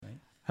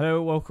Hello,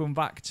 welcome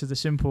back to The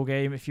Simple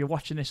Game. If you're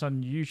watching this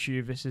on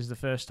YouTube, this is the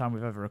first time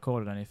we've ever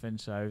recorded anything,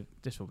 so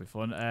this will be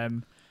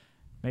fun.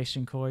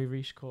 Mason Coy,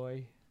 Reece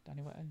Coy,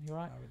 Danny Wetton, you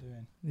alright? How are we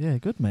doing? Yeah,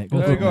 good, mate.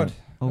 Very good.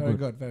 Very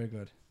good. Very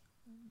good.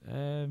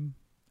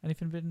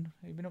 Anything have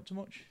you been up to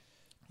much?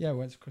 Yeah, we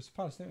went to Crystal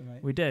Palace, didn't we,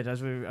 mate? We did,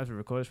 as we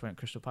recorded, we went to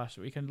Crystal Palace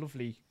weekend.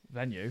 Lovely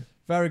venue.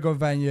 Very good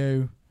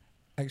venue.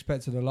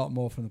 Expected a lot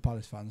more from the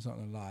Palace fans, not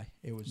going to lie.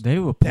 They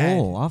were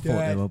poor. I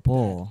thought they were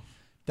poor.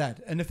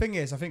 Dead. And the thing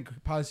is, I think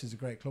Palace is a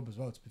great club as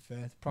well, to be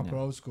fair. Proper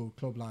old school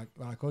club like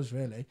us,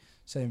 really.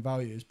 Same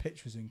values.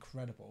 Pitch was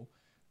incredible.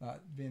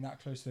 Like, being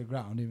that close to the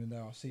ground, even though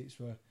our seats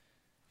were...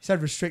 He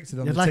said restricted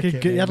on the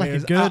ticket. You had like a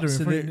girder in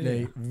front of you.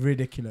 Absolutely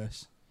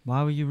ridiculous.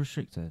 Why were you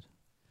restricted?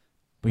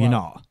 But you're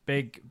not.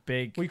 Big.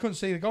 Well, you couldn't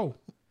see the goal.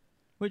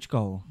 Which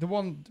goal? The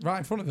one right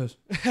in front of us.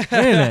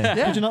 Really?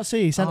 Yeah. Did you not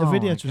see? He sent a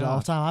video to us at God.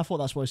 half time. I thought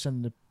that's what he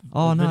sent the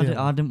Oh, no, video.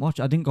 I didn't watch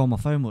it. I didn't go on my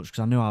phone much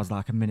because I knew I was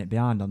like a minute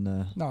behind on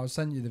the... No, I'll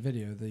send you the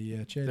video of the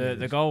cheerleaders.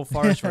 The goal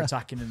Forest were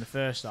attacking in the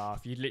first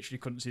half, you literally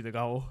couldn't see the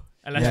goal.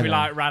 Unless Yeah, we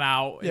no. ran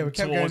out Yeah, we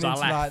kept going towards into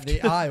our left.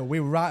 like the aisle. We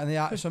were right in the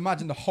aisle. So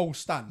imagine the whole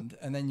stand,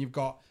 and then you've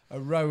got a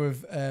row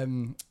of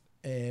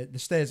the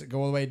stairs that go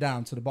all the way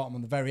down to the bottom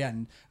on the very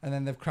end, and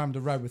then they've crammed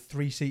a row with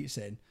 3 seats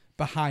in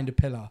behind a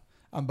pillar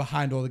and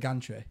behind all the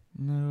gantry.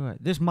 No way.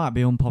 This might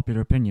be unpopular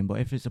opinion, but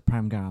if it's a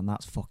Prem ground,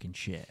 that's fucking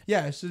shit.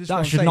 Yeah, so this is That what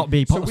I'm should saying. not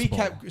be So we possible.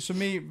 kept, so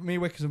me,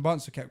 Wickers and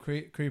Bonser kept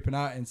creeping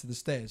out into the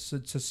stairs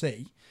to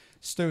see.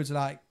 Stewards are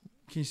like,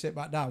 "Can you sit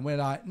back down?" We're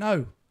like,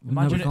 "No."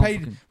 Imagine No, it we paid.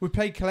 can't fucking- We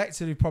paid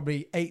collectively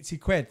probably 80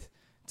 quid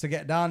to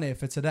get down here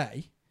for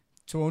today,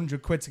 to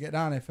 100 quid to get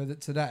down here for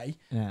today,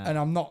 Yeah. and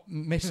I'm not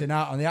missing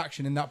out on the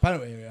action in that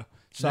penalty area.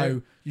 So Do you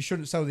know- you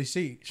shouldn't sell these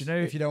seats Do you know-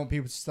 if you don't want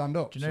people to stand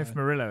up. Do you know so. if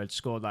Murillo had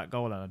scored that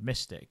goal and I'd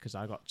missed it because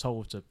I got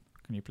told to,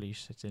 can you please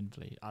sit in,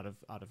 please? I'd have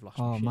lost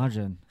Oh, my shit.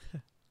 imagine.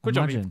 Good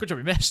job, Imagine.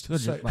 we missed. Good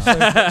so,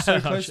 job.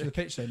 so close to the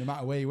pitch, though, no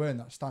matter where you were in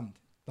that stand.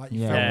 Like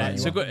you Yeah. felt Yeah, like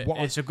it's you a were- good, what-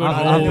 it's a good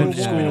I've old been-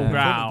 school yeah.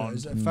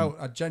 ground.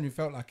 I genuinely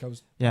felt like I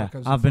was. Yeah, like I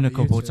was I've been a in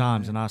front of couple you of two,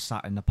 times yeah. and I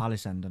sat in the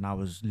Palace end and I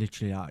was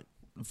literally like,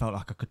 felt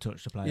like I could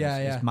touch the players. Yeah,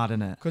 yeah. It's mad,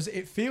 innit? Because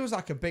it feels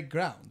like a big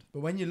ground, but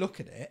when you look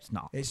at it, It's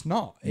not. it's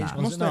not. It Nah.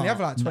 must it only not? have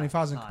like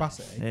 20,000 No.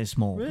 capacity. It's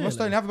small. Really? It must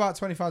only have about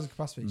 20,000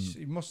 capacity.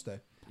 Mm. It must do.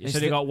 You It's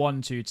said they the- got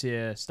 1-2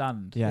 tier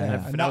stand. Yeah, yeah.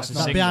 Everything And else that's is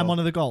not single. behind one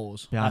of the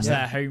goals. That's Yeah.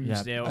 their home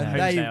Yeah. deal.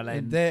 And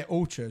Home Their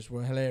ultras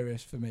were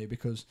hilarious for me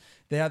because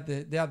they had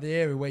the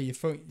area where you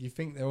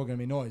think they're all going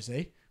to be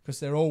noisy because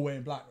they're all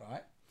wearing black,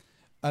 right?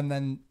 And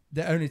then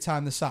the only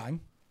time they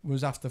sang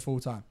was after full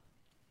time,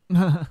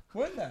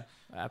 weren't they?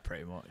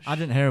 Pretty much. I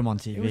didn't hear him on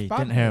It was TV. bad,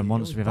 Didn't hear him mate. It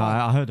once was before.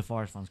 bad. I heard the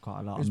Forest fans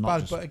quite a lot. It was I'm not bad,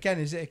 just- but again,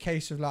 is it a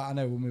case of like, I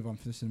know we'll move on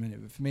for this in a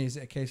minute, but for me, is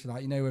it a case of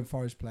like, you know, when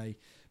Forest play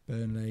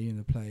Burnley and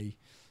they play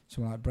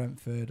someone like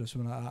Brentford or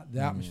something like that, the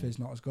atmosphere's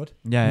not as good.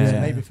 yeah, So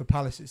yeah. maybe for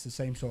Palace, it's the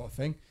same sort of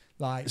thing.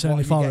 Like, It's what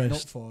only are you getting up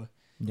Forest. for?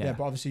 Yeah. Yeah,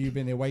 but obviously you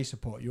being the away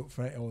support, you're up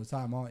for it all the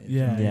time, aren't you?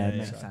 Yeah, Yeah, yeah, it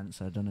makes So, sense,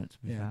 though, doesn't it? To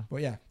be Yeah, fair.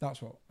 but yeah,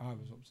 that's what I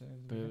was up to.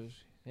 But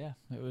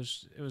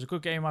it was a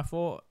good game. I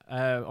thought.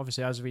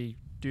 Obviously, as we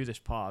do this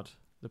pod,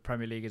 the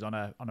Premier League is on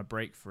a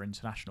break for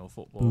international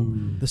football.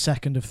 The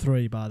second of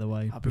 3, by the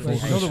way. Happy before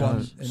There's There's Christmas. another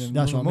one. Christmas. In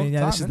That's what I mean.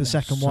 Yeah, this is the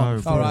second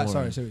one. So Oh, right, boring.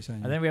 sorry, I see what you're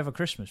saying. And then we have a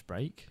Christmas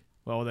break.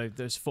 Well,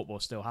 there's football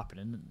still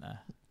happening, isn't there?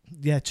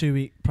 Yeah, 2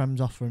 week.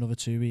 Prem's off for another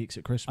 2 weeks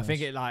at Christmas. I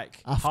think it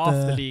like After- half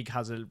the league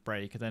has a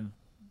break, and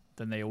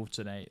then they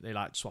alternate. They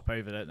like swap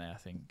over, don't they? I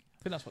think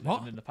that's what they've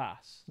done in the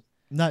past.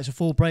 No, it's a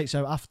full break.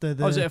 So after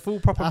the Oh, is it a full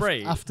proper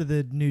break? after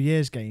the New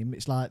Year's game,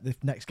 it's like the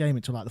next game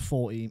until like the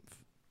 14th.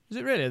 Is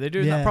it really? They're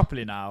doing Yeah. that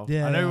properly now.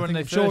 Yeah, I know I when think they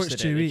I'm sure first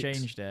it's did it, 2 they weeks.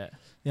 changed it.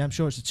 Yeah, I'm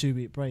sure it's a 2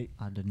 week break.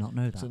 I did not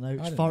know that. So no, I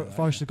it's didn't know that,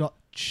 Forest yeah. have got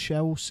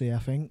Chelsea, I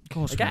think. Of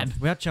course, Again?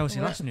 we had Chelsea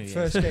Well, last New Year.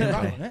 First game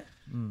out, wasn't it?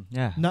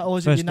 Yeah. No, or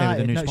is it First game with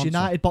the United? new No, it's sponsor.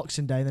 United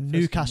Boxing Day, then First game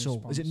with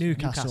Newcastle. Is it sponsor.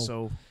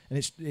 Newcastle? And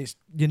it's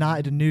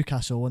United and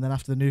Newcastle, and then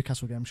after the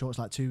Newcastle game, I'm sure it's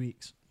like 2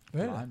 weeks.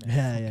 Really? Blimey.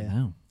 Yeah, yeah.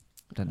 No,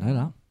 didn't know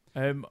that.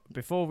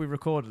 Before we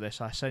recorded this,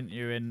 I sent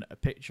you in a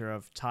picture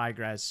of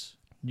Tigres'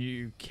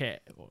 new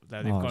kit.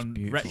 They've Oh, it's gone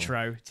beautiful.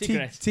 retro.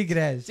 Tigres.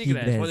 Tigres. What did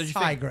you think?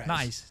 Tigres.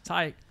 Nice.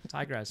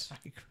 Tigres.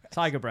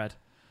 Tiger bread.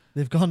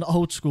 They've gone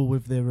old school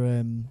with their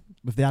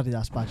with the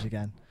Adidas badge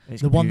again.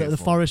 It's the one that the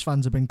beautiful. Forest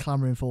fans have been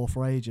clamouring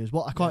for ages.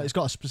 What I can't. Yeah. It's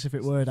got a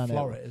specific word on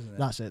Floret, it. isn't it?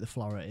 That's it. The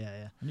floret.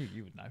 Yeah, I knew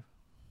you would know.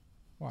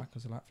 Why?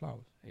 Because I like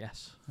flowers.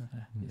 Yes.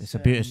 It's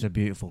a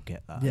beautiful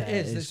kit. That. Yeah.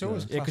 It is. it It's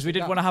always Yeah, because we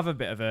did want to have a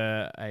bit of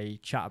a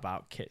chat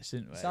about kits,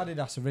 didn't we? It's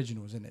Adidas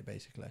originals, isn't it?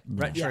 Basically,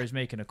 Retro Yeah. is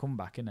making a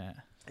comeback, isn't it?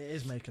 It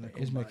is making a it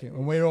is comeback. making,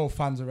 and we're all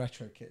fans of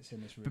retro kits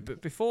in this room.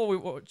 But before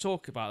we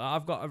talk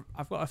about that,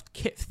 I've got a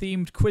kit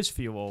themed quiz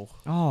for you all.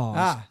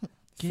 Oh,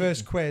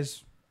 First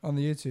quiz on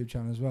the YouTube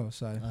channel as well,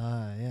 so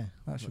Yeah.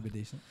 that should be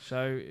decent.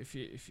 So if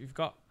you've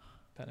got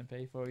pen and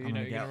paper, I'm you're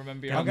gonna gonna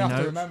remember get your I'm me gonna have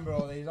to notes. remember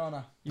all these, aren't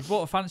I? You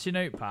bought a fancy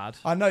notepad.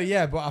 I know,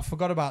 yeah, but I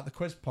forgot about the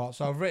quiz part,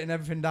 so I've written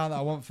everything down that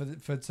I want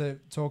to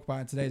talk about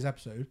in today's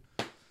episode,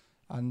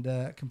 and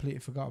completely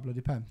forgot a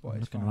bloody pen. But I'm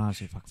it's looking fine. around to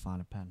see if I can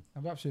find a pen.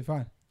 I'm absolutely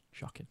fine.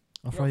 Shocking.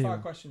 I'll You throw got you. 5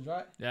 one. questions,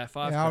 right? Yeah,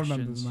 5 Yeah, I remember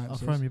questions. them, I'll mate.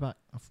 throw you back.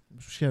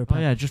 Share a Oh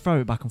pen. yeah, just throw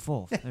it back and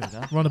forth. There we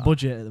go. We're on a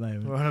budget at the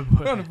moment. We're on a,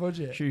 We're on a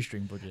budget.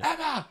 shoestring budget.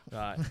 Emma!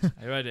 Right, are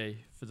you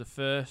ready for the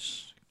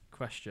first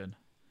question?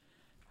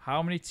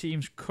 How many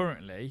teams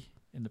currently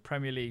in the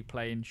Premier League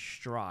play in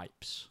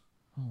stripes?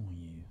 Oh,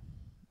 you.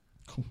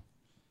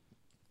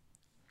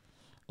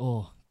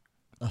 Oh,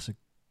 that's a.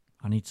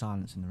 I need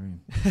silence in the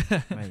room.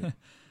 Wait,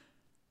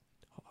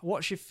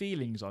 What's your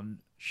feelings on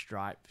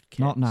striped kits?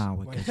 not now.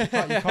 Wait, Because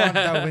you can't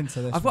delve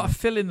into this. I've got one. to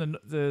fill in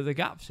the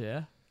gaps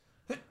here.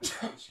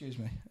 Excuse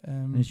me.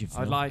 there's your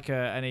I'd fill. like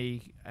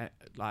any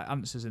like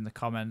answers in the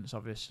comments.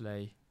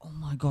 Obviously, Oh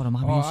my god, am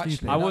I being Oh, actually,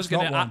 stupid? I was that's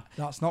not gonna- one.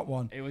 That's not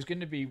one. it was going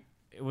to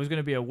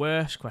be a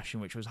worse question,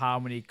 which was how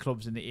many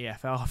clubs in the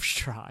EFL have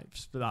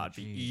stripes, but that'd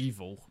be Jeez.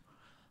 evil.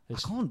 I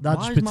can't. That'd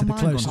why just is be my to the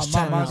mind gone closest so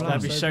ten. blank?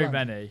 There'd be so so blank.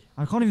 many.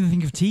 I can't even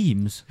think of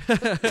teams.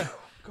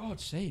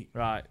 God's sake.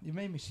 Right. You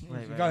made me sneeze. Wait,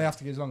 You're wait, going to wait. have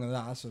to give us longer than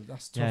that.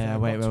 That's tough. Yeah,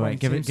 I've wait. got 20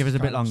 Give teams us a to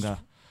bit count. longer.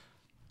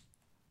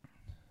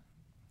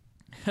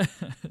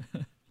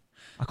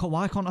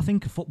 Why can't I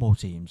think of football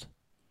teams?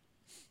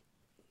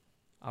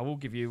 I will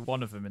give you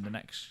one of them in the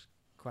next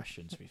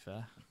question, to be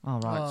fair. All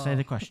right, say Oh.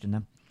 the question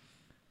then.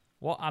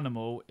 What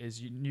animal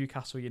is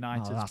Newcastle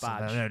United's Oh, that's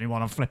badge? the only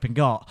one I've flipping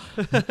got.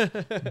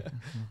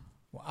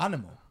 What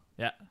animal?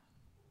 Yeah.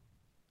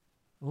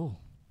 Oh,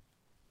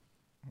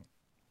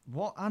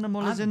 What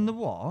animal is in the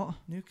what?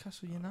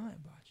 Newcastle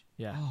United badge.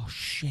 Yeah. Oh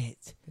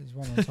shit! There's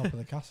one on top of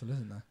the castle,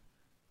 isn't there?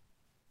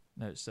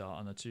 No, it's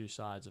on the two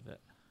sides of it.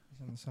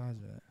 It's on the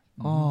sides of it.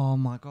 Oh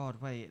my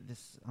god! Wait,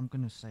 I'm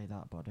gonna say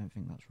that, but I don't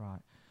think that's right.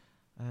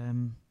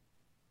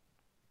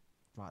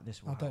 Right,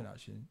 this will. I don't help.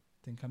 actually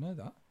think I know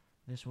that.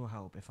 This will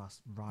help if I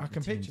write. I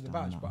can picture the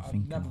badge, but I've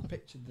never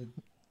pictured the.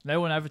 No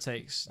one ever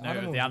takes note of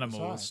Animals the at the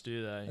animals, side.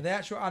 do Are they? they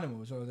actual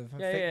animals or are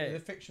they Yeah. the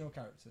fictional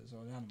characters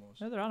or the animals?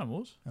 No, they're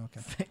animals.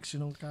 Okay.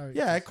 fictional character.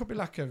 Yeah, it could be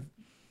like a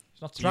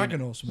It's not a dragon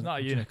uni- or It's something. not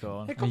a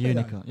unicorn. It A could be.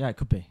 unicorn. Yeah, it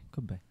could be.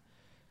 Could be.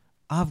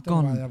 I've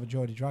Don't know why they gone. have a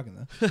Geordie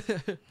dragon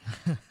there.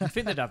 I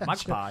think they'd have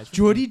magpies.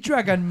 Geordie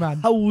dragon,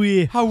 man. How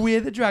weird. How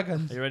weird the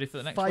dragons. Are you ready for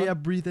the next Fire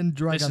one? breathing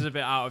dragon. This is a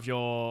bit out of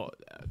your.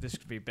 This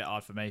could be a bit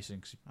hard for Mason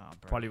because Oh,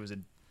 bro. probably was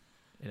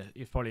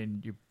he was probably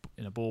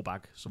in a ball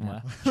bag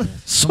somewhere.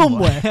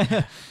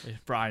 somewhere.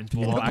 Brian's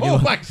ball What? bag. Oh,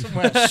 back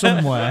somewhere.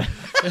 Somewhere.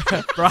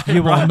 Brian,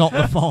 You are not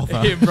the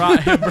father.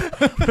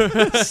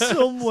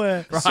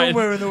 somewhere.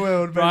 Somewhere in the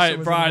world.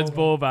 Brian's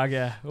ball bag.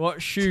 Yeah.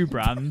 What shoe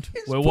brand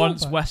His were ball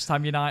once bag. West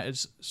Ham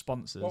United's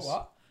sponsors?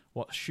 What?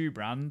 What shoe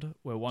brand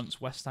were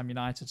once West Ham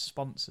United's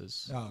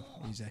sponsors? Oh,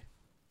 easy.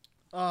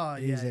 Oh,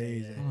 yeah. Easy, yeah,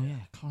 easy. yeah. Oh yeah,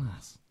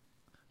 class.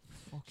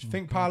 Do you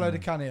think Paolo Di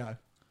Canio?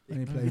 When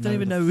he You played don't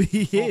even know who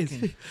he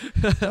is.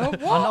 Oh,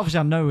 And what? obviously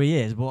I know who he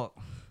is, but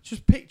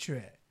Just picture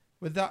it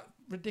with that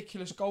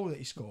ridiculous goal that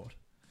he scored.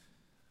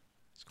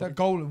 That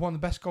goal, one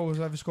of the best goals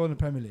I've ever scored in the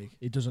Premier League.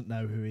 He doesn't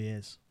know who he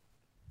is.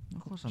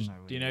 of course I know.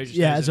 Do you know? Just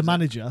Yeah, knows as a it's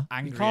manager.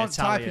 angry You can't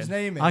Italian. type his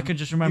name in. I can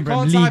just You remember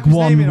can't him type League his name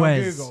One in on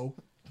Wes. Google.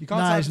 You can't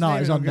No, type he's his not, name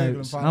he's in on Google and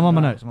notes. find I'm on my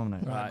it. notes. I'm on my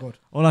notes. Right, Right. good.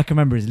 All I can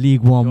remember is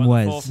League You One want the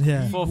Wes. fourth-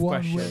 Yeah. Fourth One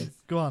question. Wes.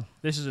 Go on.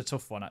 This is a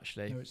tough one,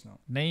 actually. No, it's not.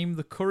 Name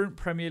the current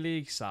Premier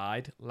League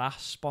side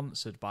last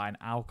sponsored by an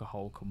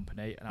alcohol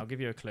company, and I'll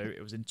give you a clue.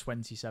 It was in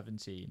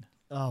 2017.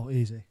 Oh,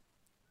 easy.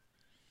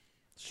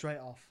 Straight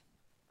off.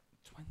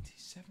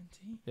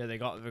 2017. Yeah, they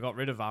got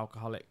rid of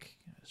alcoholic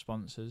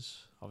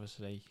sponsors,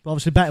 obviously. But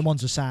obviously, betting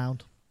ones are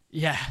sound.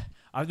 Yeah,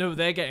 I know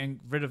they're getting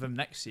rid of them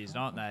next season,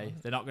 aren't they?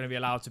 They're not going to be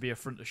allowed to be a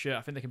front of shirt.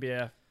 I think they can be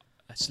a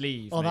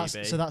sleeve. Oh,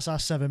 maybe. that's our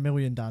 7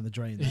 million down the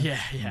drain. Then.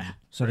 yeah.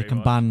 So they pretty can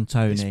much. ban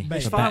Tony. It's, for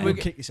mate, fine, betting. we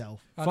kick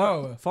yourself. I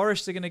know.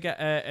 Forest are going to get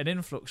an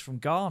influx from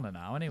Ghana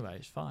now. Anyway,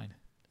 it's fine.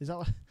 Is that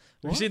what? Have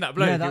you What? seen that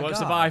bloke that who wants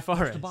to guy buy wants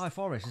Forest? to buy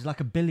Forest. He's like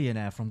a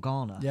billionaire from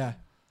Ghana. Yeah.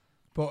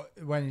 But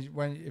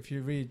if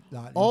you read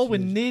like All we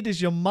interviews- need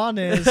is your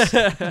monies.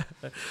 if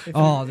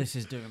Oh, you, this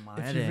is doing my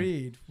if head you in.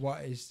 read what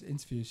his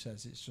interview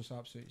says, it's just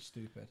absolutely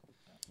stupid.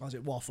 Was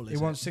it waffle? He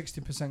wants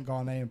 60%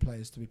 Ghanaian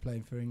players to be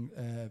playing for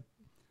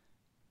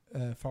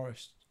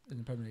Forest in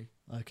the Premier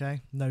League.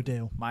 Okay, no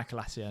deal. Michael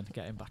Essien,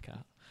 get him back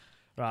out.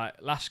 Right,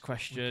 last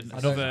question. I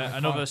don't- I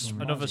Another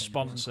can't- another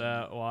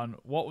sponsor one.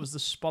 What was the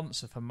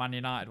sponsor for Man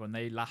United when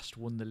they last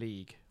won the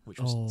league, which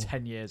was Oh.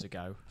 10 years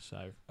ago?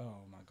 So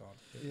Oh my god.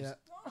 Yeah,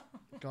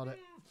 got it.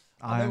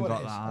 I I know haven't what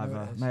got it is. that I know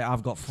what either. it is. Mate,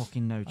 I've got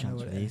fucking no know chance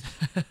what with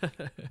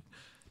it these.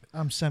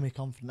 I'm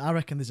semi-confident. I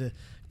reckon there's a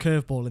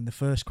curveball in the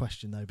first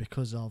question though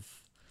because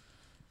of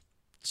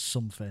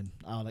something.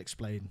 I'll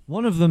explain.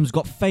 One of them's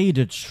got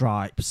faded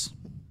stripes.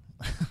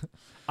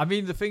 I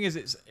mean, the thing is,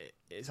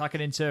 it's like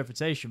an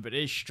interpretation, but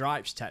it is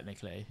stripes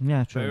technically.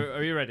 Yeah, So, true.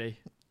 are you ready?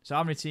 So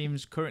how many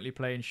teams currently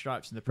playing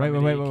stripes in the Wait,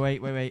 Premier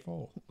League? wait.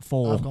 4.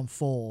 4. I've gone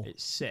 4.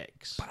 It's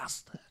 6.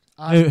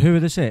 Who are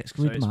the 6?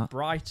 Can So we it's them out?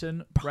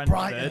 Brighton,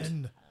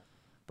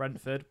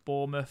 Brentford,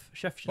 Bournemouth,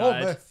 Sheffield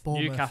United,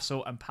 Bournemouth.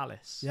 Newcastle, and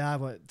Palace. Yeah,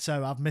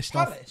 so I've missed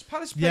off.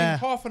 Palace playing Yeah.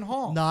 half and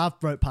half. No, I've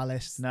wrote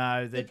Palace.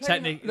 No, they They play-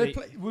 technically.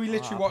 we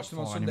literally I've watched got them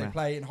on 4 Sunday anyway.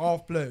 play in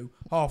half blue,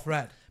 half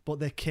red. but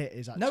their kit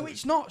is actually. No,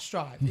 it's not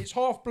striped. It's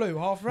half blue,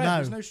 half red. No,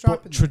 There's no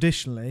stripe but in there.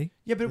 traditionally.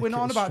 Yeah, but the we're not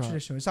kit on is about striped.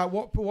 traditional. It's like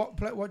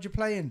what you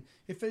playing.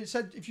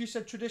 If you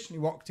said traditionally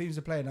what teams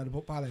are playing, I'd have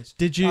put Palace.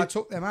 Did you? I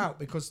took them out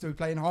because they were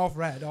playing half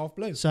red, half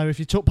blue. So if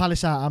you took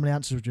Palace out, how many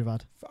answers would you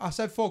have I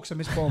said 4 because I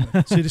missed Bournemouth.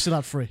 had? So you just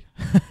had 3.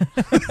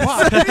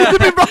 Why? You'd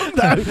be wrong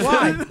though.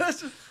 Why?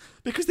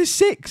 Because there's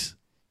 6.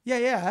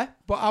 Yeah.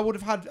 But I would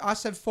have had. I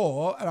said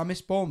 4 and I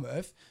missed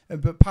Bournemouth,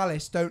 but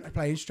Palace don't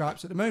play in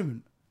stripes at the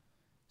moment.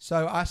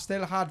 So I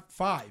still had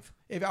 5.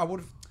 If I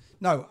would have,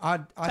 no, I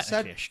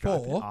said Technically a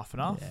stripe, 4. half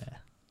and half. Yeah.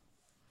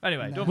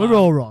 Anyway, No. don't We're matter.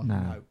 all wrong.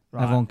 No.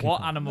 Right. Everyone kick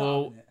What off.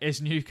 animal No.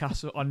 is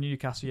Newcastle on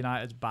Newcastle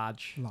United's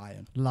badge?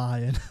 Lion.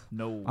 Lion.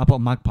 No, I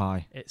put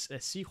magpie. it's a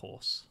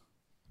seahorse.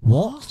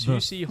 What? 2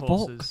 the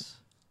seahorses.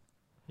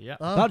 Yeah.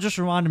 fuck? That just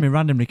reminded me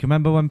randomly. Can you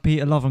remember when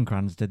Peter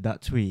Lovenkrands did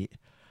that tweet?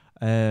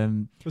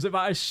 Was it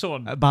about his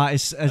son? About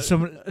his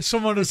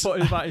Someone has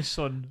put it about his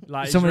son,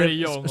 like he's somebody, really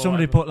young. or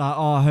somebody whatever. put like,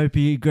 oh, I hope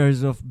he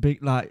grows up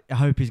big. Like, I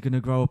hope he's gonna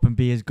grow up and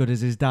be as good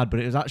as his dad. But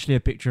it was actually a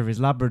picture of his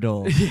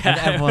Labrador, Yeah. and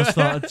everyone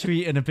started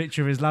tweeting a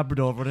picture of his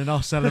Labrador running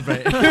off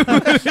celebrating.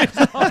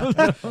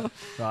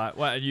 Right,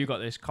 well, and you got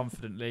this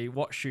confidently.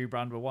 What shoe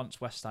brand were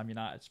once West Ham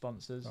United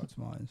sponsors? That's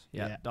mine.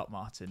 Yeah, Yeah. Doc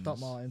Martens. Doc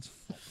Martens.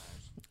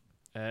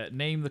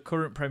 Name the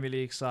current Premier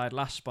League side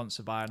last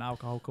sponsored by an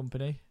alcohol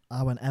company.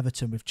 I went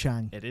Everton with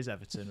Chang. It is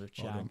Everton with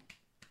Well Chang.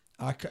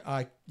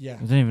 Yeah. I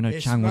didn't even know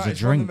It's Chang was a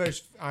it's one of drink. the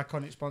most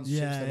iconic sponsorships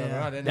Yeah, they've ever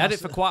yeah. had. isn't They had it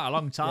for quite a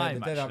long time,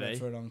 yeah, they did have it actually.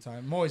 for a long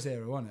time. Moyes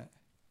era, wasn't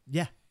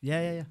it?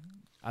 Yeah.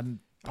 And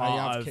I part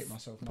have of kicked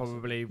myself.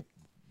 probably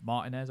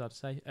Martinez, I'd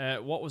say.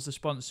 What was the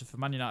sponsor for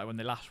Man United when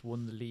they last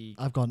won the league?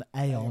 I've gone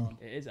Aeon.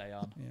 It is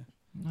Aon.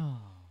 Yeah. Oh.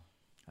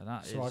 And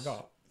that is... So I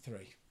got 3.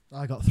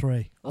 I got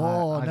 3.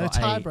 Oh, I no got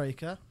 8.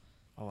 tiebreaker.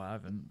 Oh, I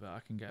haven't, but I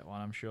can get one,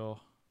 I'm sure.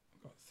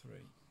 I got 3.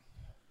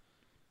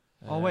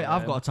 Oh wait,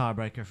 I've got a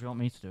tiebreaker. If you want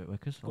me to do it,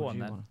 Wickers. Go on, do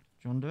you then. want? Do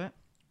you want to do it?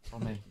 Or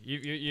me?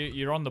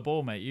 You're on the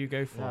ball, mate. You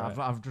go for Yeah, it.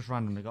 I've just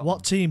randomly got.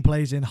 What team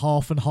plays in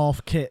half and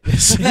half kit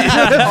this season?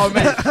 Oh,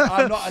 mate,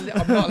 I'm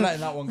not letting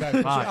that one go.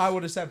 Right. I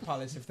would have said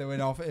Palace if they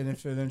went off and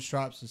if they're in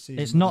stripes this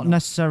season. It's not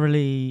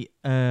necessarily.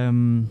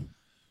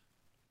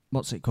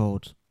 What's it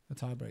called? a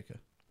tiebreaker.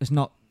 It's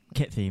not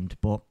kit themed,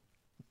 but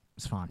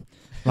it's fine.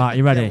 Right,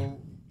 you ready? Yeah, well,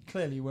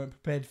 clearly you weren't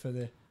prepared for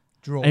the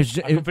draw. It's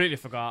ju- I completely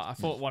forgot. I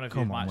thought one of you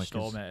Come on, might Wickers.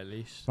 storm it at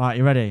least. right,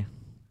 you ready?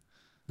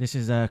 This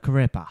is a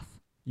career path.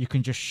 You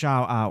can just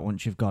shout out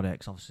once you've got it,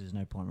 because obviously there's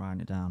no point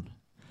writing it down.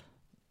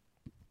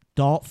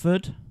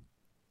 Dartford,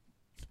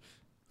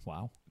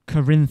 Wow.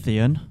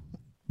 Corinthian,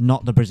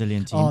 not the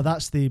Brazilian team. Oh,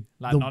 that's the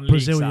Non-league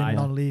Brazilian side.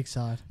 non-league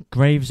side.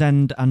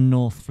 Gravesend and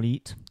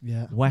Northfleet,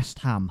 Yeah. West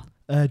Ham.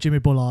 Jimmy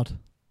Bullard.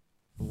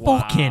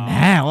 Fucking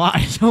hell,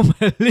 that is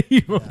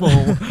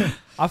unbelievable.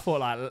 I thought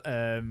like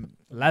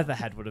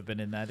Leatherhead would have been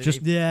in there. Did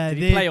Just- he? Yeah,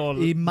 Did he play or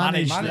he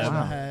managed manage them?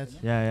 Leatherhead.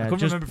 Yeah, I couldn't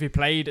just, remember if he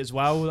played as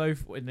well though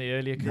in the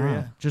earlier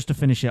career. just to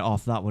finish it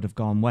off, that would have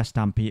gone West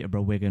Ham,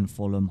 Peterborough, Wigan,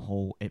 Fulham,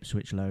 Hull,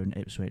 Ipswich Loan,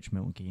 Ipswich,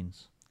 Milton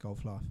Keynes.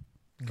 Golf life.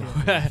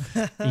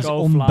 He's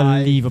Golf live,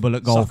 unbelievable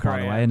at golf, soccer by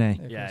the AM. way,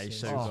 isn't he? Yeah, he's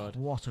so Oh, good.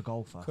 what a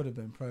golfer. Could have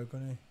been pro,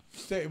 couldn't he?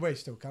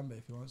 Still can be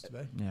if he wants to be.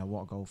 Yeah,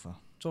 what a golfer.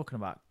 Talking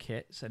about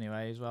kits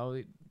anyway as well.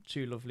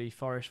 2 lovely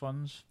Forest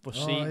ones.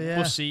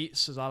 Bus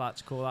seats, as I like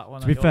to call that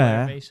one. To be You're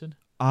wearing, fair, Mason.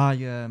 I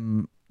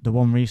the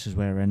one Reese is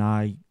wearing,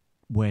 I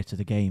wear to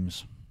the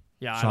games.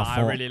 Yeah, so I I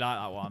thought- really like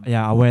that one.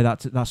 Yeah, I wear that.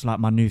 That's like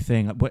my new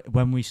thing.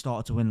 When we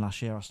started to win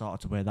last year, I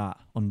started to wear that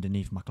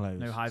underneath my clothes.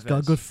 No high It's got a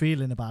vis. good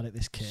feeling about it,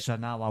 this kit. So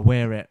now I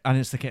wear it, and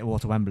it's the kit I wore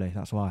to Wembley.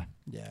 That's why.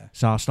 Yeah.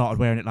 So I started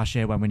wearing it last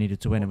year when we needed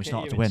to win, and we What kit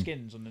started are to you in win.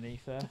 skins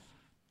underneath there.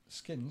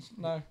 Skins?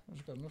 No, I've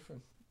just got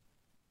nothing.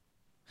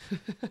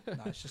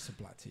 No, it's just a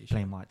black t-shirt.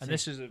 Plain white. And tee.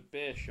 this is a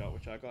beer shot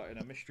which I got in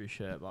a mystery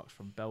shirt box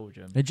from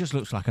Belgium. It just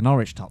looks like a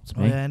Norwich top to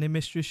Oh, me. yeah, any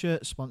mystery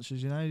shirt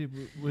sponsors, you know,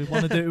 we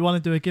want to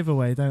do a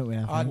giveaway, don't we?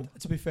 I think?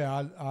 To be fair,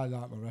 I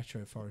like my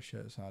retro Forest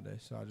shirts, I do,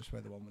 so I just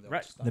wear the one with the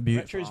Re- stamp. The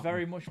beautiful. Retro is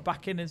very much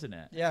back in, isn't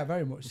it? Yeah,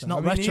 very much. It's so. not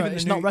I mean, retro. even the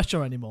It's new- not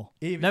retro anymore.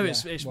 even- No, yeah,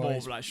 it's well, more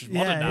like it's yeah,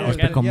 modern now. yeah. It's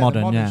Again. become the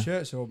modern, modern yeah.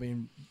 shirts are all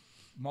being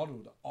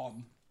modelled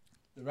on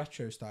the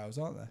retro styles,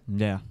 aren't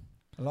they? Yeah.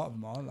 A lot of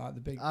them are. Like the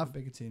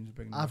bigger teams are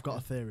bringing. I've them got a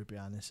back theory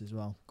behind this as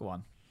well. Go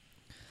on.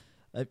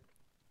 It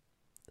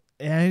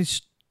only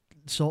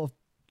sort of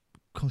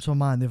come to my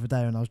mind the other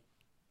day when I was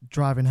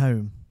driving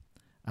home.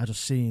 I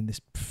just seen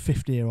this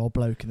 50-year-old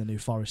bloke in the New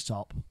Forest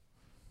top,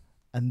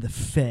 and the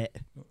fit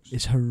in.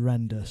 is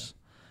horrendous,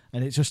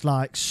 and it's just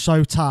like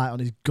so tight on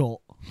his gut,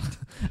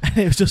 and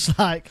it was just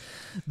like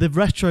the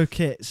retro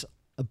kits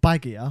are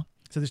baggier.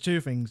 So there's two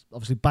things: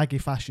 obviously baggy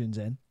fashions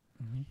in,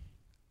 Mhm.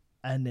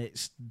 and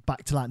it's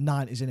back to like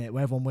 90s in it,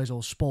 where everyone wears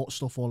all sports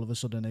stuff all of a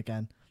sudden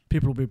again.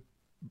 People will be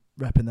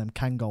repping them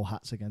Kangol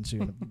hats again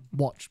soon.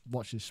 watch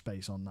his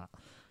space on that.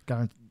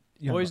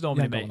 Always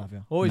normally make-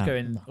 Always No. go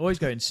in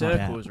yeah.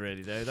 circles,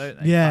 really, though,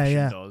 don't they? Yeah, Fashion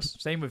yeah.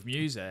 does. Same with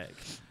music.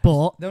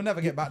 But They'll never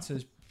get back to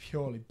as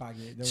purely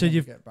baggy. They'll so never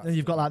you've get back then to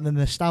you've got that. like the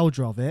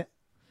nostalgia of it,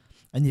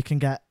 and you can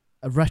get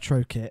a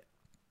retro kit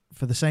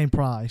for the same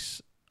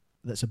price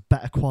that's a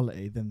better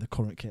quality than the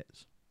current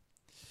kits.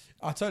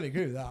 I totally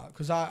agree with that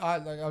because I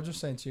was just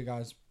saying to you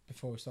guys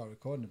before we started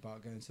recording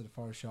about going to the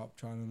Forest shop,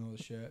 trying on all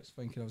the shirts,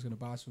 thinking I was going to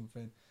buy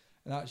something,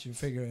 and actually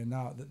figuring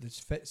out that the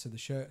fits of the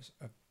shirts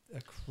are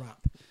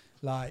crap.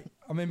 Like,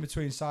 I'm in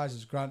between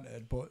sizes,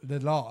 granted, but the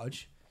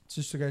large,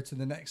 just to go to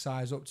the next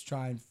size up to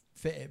try and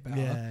fit it better,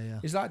 Yeah.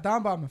 it's like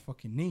down by my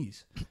fucking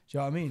knees. Do you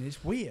know what I mean?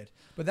 It's weird.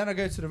 But then I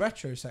go to the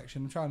retro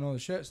section and try on all the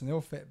shirts, and they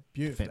all fit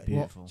beautifully. Fit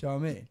beautiful. Do you know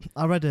what I mean?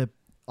 I read a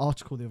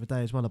article the other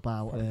day as well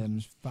about I'm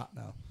just fat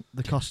now.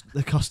 the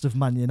cost of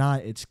Man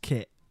United's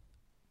kit,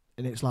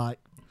 and it's like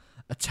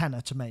a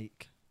tenner to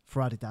make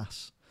for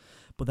Adidas,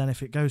 but then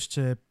if it goes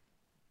to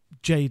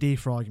JD,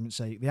 for argument's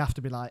sake, they have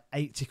to be like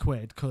 80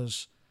 quid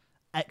because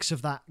X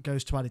of that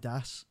goes to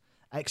Adidas,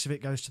 X of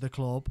it goes to the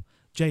club,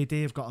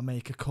 JD have got to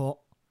make a cut,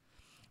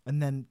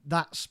 and then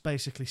that's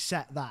basically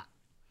set that.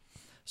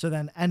 So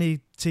then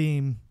any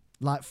team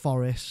like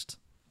Forest,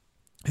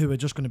 who are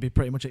just going to be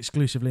pretty much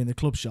exclusively in the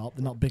club shop,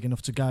 they're not big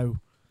enough to go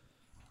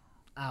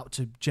out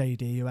to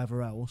JD,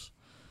 whoever else,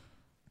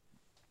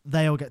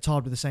 they all get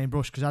tarred with the same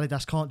brush because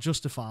Adidas can't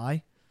justify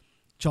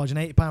charging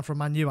 £80 for a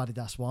Man U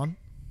Adidas one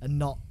and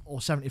not,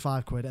 or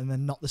 75 quid, and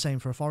then not the same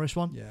for a Forest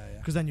one. Yeah.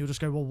 Because then you'll just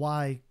go, well,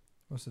 why?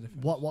 What's the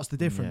difference? What's the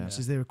difference? Yeah.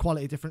 Is there a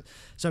quality difference?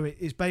 So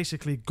it's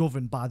basically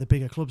governed by the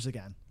bigger clubs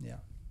again. Yeah.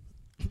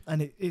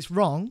 And it's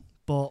wrong,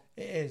 but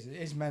It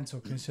is mental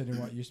considering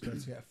what you used to be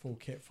able to get a full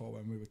kit for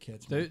when we were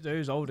kids. man.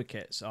 Those older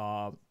kits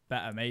are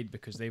better made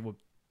because they were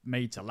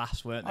made to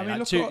last, weren't they? I mean,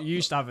 Like look what- you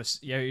used to have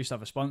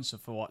a sponsor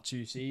for what,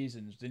 2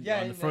 seasons, didn't Yeah,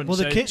 you, on the yeah. front? well,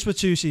 the So, kits were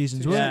 2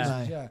 seasons, weren't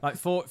Yeah. they? Yeah. like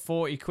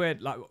 40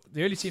 quid. Like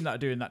the only team that are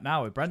doing that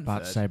now are Brentford.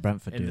 About to say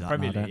Brentford in do the that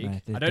Premier now, League.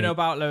 don't they? I don't know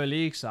about lower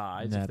league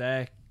sides Yeah. if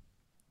they're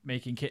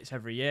making kits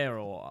every year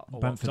or what, 'cause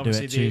Brentford do it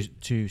obviously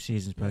two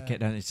seasons per Yeah. kit,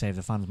 don't they? Save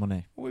the fans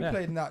money. Well, we Yeah.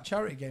 played in that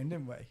charity game,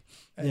 didn't we?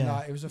 And Yeah.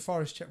 like, it was a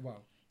Forest. It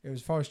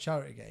was a Forest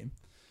charity game,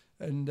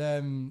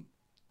 and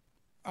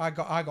I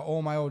got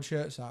all my old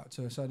shirts out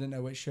so I didn't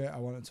know which shirt I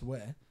wanted to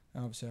wear.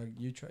 And obviously,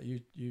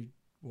 you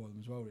wore them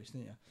as well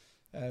recently,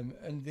 yeah.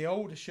 And the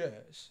older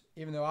shirts,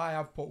 even though I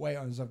have put weight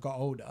on as I've got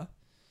older,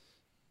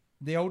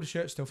 the older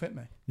shirts still fit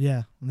me.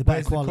 Yeah, and the better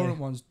Whereas the quality. current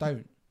ones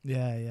don't.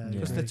 Yeah. Yeah.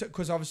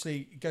 Because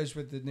obviously it goes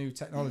with the new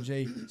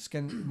technology,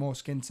 more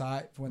skin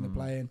tight for when they're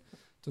playing.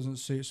 Doesn't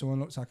suit someone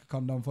looks like a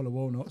condom full of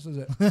walnuts, does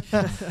it?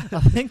 I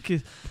think.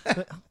 Do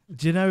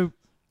you know?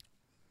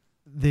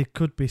 There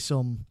could be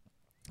some.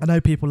 I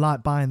know people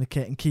like buying the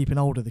kit and keeping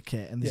hold of the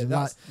kit, and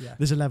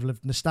there's a level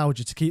of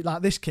nostalgia to keep.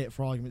 Like this kit,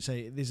 for argument's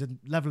sake, there's a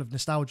level of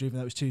nostalgia, even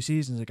though it was 2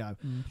 seasons ago.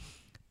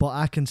 But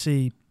I can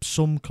see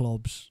some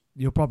clubs.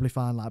 You'll probably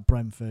find like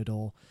Brentford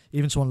or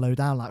even someone low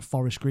down like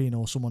Forest Green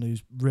or someone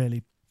who's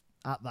really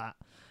at that.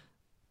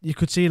 You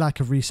could see like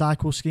a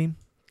recycle scheme.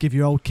 Give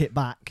your old kit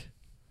back.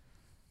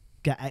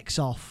 Get X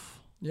off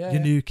your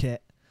new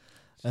kit.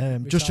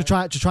 Just to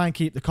try and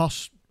keep the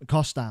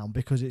cost down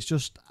because it's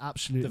just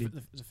absolutely.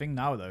 The thing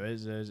now though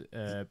is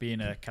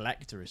being a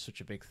collector is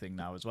such a big thing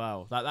now as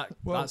well.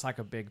 That's like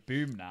a big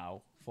boom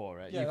now for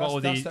it. Yeah, You've got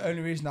all that's the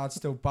only reason I'd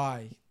still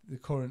buy the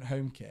current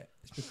home kit.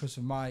 It's because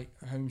of my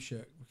home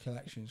shirt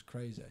collection is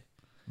crazy.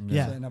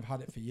 Yeah. And I've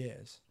had it for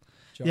years.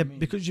 Do you know Yeah, what I mean?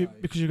 because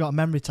Like- you've got a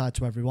memory tied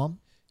to everyone,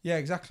 Yeah,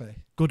 exactly.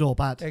 good or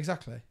bad.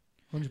 Exactly.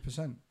 100%.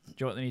 Do you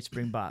know what they need to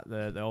bring back?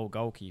 The old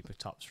goalkeeper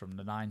tops from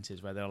the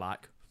 90s where they're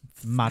like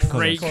Mad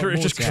great,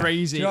 colours. just Yeah.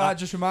 crazy. Do you know, like- that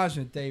just reminds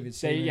me of David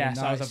Seaman. yes,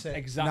 in I was 96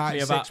 exactly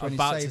 96 when he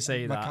about to saved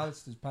say that.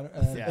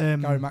 McAllister's Yeah.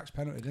 Gary Mack's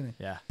penalty, didn't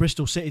he? yeah,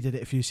 Bristol City did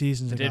it a few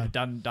seasons they ago.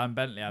 did. Dan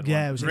Bentley had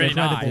Yeah, one. it was really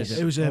incredible. nice.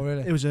 It was Oh,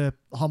 really? it was a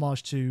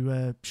homage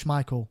to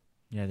Schmeichel.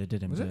 Yeah, they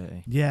did him Was it?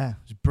 dirty. Yeah, it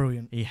was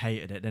brilliant. He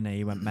hated it, didn't he?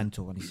 He went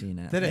mental when he seen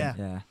it. Did he? Yeah.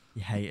 Yeah, he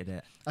hated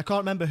it. I can't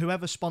remember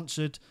whoever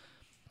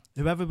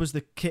was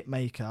the kit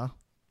maker.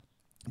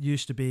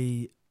 Used to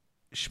be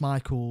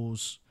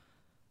Schmeichel's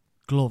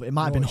glove. It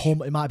might have been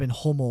Royce. It might have been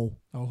Hummel.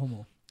 Oh,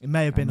 Hummel. It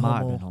may have been It might have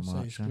Hummel. been Hummel, So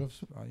his actually. gloves.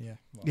 Oh, yeah.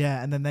 Well,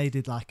 Yeah, and then they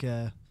did like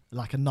a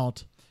nod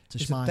to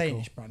it's a Schmeichel.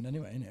 Danish brand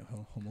anyway, isn't it?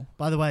 Hummel.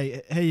 By the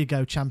way, here you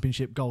go,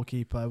 Championship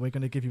goalkeeper. We're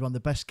going to give you one of the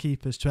best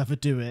keepers to ever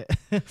do it.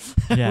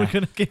 Yeah. We're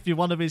going to give you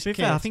one of his To be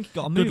kits. fair, I think he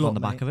got a Good move luck, on the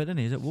back mate. of it, didn't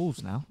he? He's at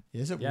Wolves now. He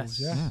is at Yes.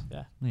 Wolves, yeah.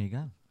 Yeah. There you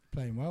go.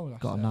 Playing well.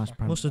 Got a nice back-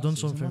 Prem. Must have done last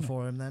season, something wasn't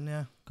for him then,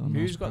 yeah. Got a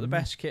nice Who's got the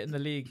Prem. best kit in the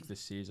league this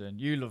season?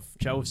 You love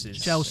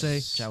Chelsea's. Chelsea.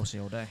 Chelsea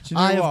all day. it? Do you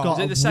know I have what?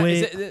 got Is it a the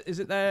weird-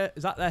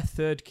 is that their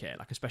third kit,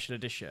 like a special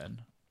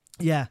edition?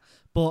 Yeah,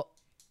 but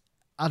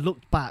I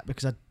looked back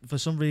because for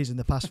some reason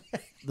the past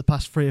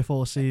 3 or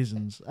 4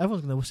 seasons,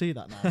 everyone's going to see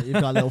that now. That you've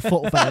got a little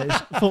foot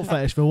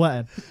fetish for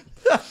wetting.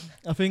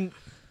 I think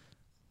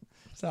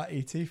It's that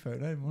ET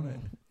photo,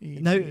 wasn't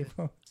it? No. ET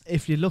photo.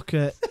 if you look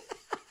at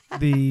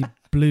the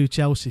blue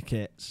Chelsea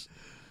kits,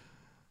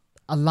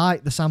 I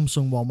like the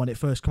Samsung one when it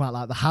first came out,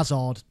 like the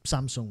Hazard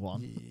Samsung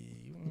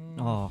one.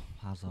 Oh,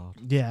 Hazard.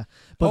 Yeah,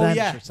 but Oh, then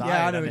yeah. Retired,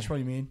 Yeah, I know isn't which he? one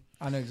you mean.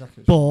 I know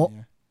exactly which But- one you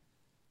mean,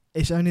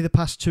 it's only the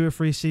past 2 or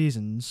 3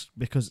 seasons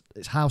because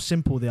it's how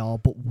simple they are,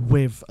 but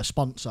with a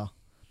sponsor.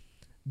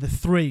 The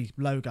 3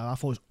 logo I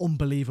thought was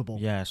unbelievable.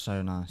 Yeah,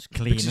 so nice.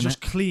 Clean, because it's innit?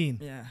 just clean.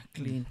 Yeah,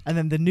 clean. And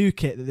then the new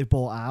kit that they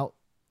brought out,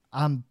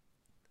 I'm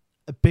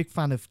a big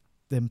fan of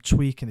them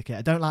tweaking the kit.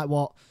 I don't like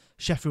what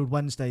Sheffield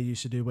Wednesday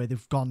used to do, where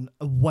they've gone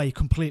away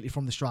completely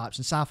from the stripes,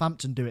 and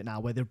Southampton do it now,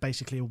 where they're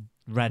basically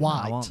Red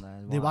white. now, aren't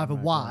they? They're either and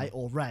red, white yeah.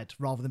 or red,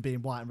 rather than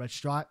being white and red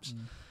stripes.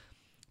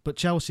 But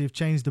Chelsea have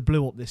changed the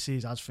blue up this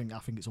season. I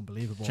think it's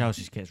unbelievable.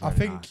 Chelsea's kit's really I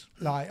think, nice.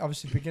 like,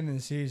 obviously, beginning of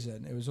the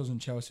season, it was us and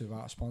Chelsea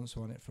without a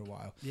sponsor on it for a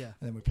while. Yeah. And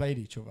then we played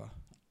each other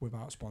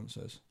without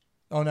sponsors.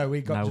 Oh, no,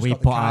 we got No, just we got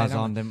the put Kai, ours haven't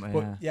on, we? didn't we?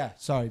 But, Yeah. yeah,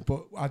 sorry.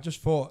 But I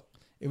just thought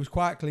it was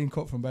quite clean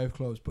cut from both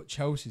clubs, but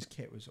Chelsea's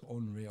kit was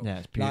unreal. Yeah,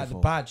 it's Like, the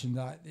beautiful. badge, and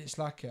like, it's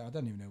like, I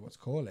don't even know what to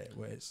call it,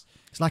 where it's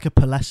It's like a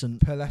pearlescent.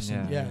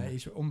 pearlescent. Yeah, Yeah, yeah.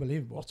 it's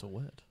unbelievable. What a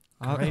word.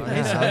 Great. Yeah,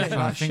 It's I like, was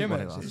trying to think what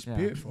it shimmers. was, It's yeah.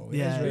 beautiful.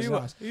 Yeah. It is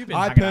really nice. You've been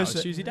I hanging out with perso-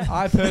 Susie Dent.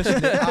 I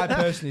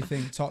personally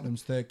think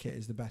Tottenham's third kit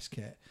is the best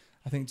kit.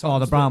 I think Oh,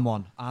 Tottenham's the brown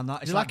one. And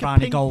that, it's Is it like like a brownie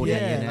pink- golden,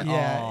 yeah, isn't it?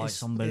 yeah, Oh,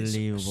 it's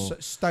unbelievable.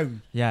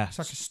 Stone. Yeah. It's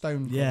like a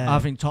stone. Yeah. colour. I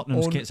think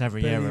Tottenham's kits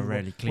every year are Unbelievable.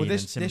 really clean Well, and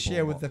simple. this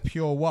year with the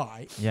pure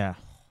white, Yeah.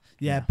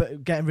 Yeah,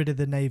 but getting rid of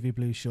the navy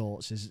blue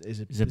shorts is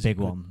a big good,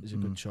 one. Is a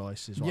good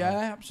choice as well.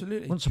 yeah,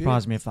 absolutely. Wouldn't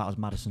surprise me if that was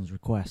Madison's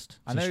request.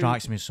 I He know-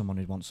 strikes me as someone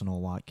who wants an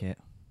all-white kit.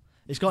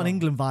 It's got an Oh.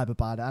 England vibe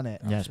about it, hasn't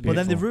it? Yeah, it's But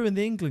then they've beautiful. ruined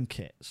the England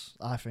kits.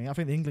 I think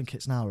the England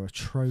kits now are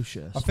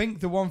atrocious. I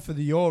think the one for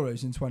the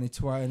Euros in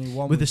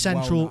 2021 with the was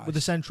central well nice. with the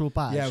central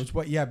badge.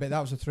 Yeah, but that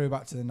was a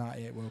throwback to the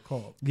 '98 World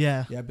Cup.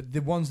 yeah. Yeah, but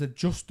the ones they've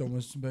just done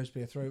was supposed to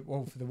be a throw.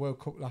 Well, for the World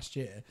Cup last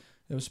year,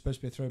 it was supposed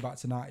to be a throwback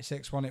to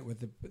 '96, wasn't it? With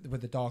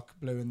the dark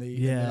blue and the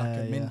like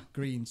a mint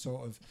green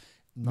sort of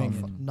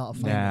Not a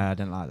fan. Yeah, I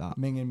didn't like that.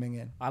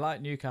 minging. I like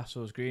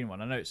Newcastle's green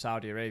one. I know it's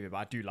Saudi Arabia, but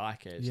I do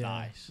like it. It's Yeah.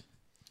 nice.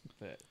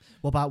 But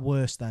What about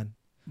worst then?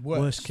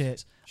 Worst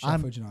kits.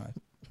 Sheffield United.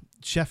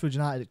 Sheffield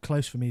United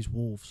close for me is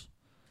Wolves.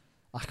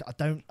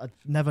 I've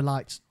never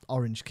liked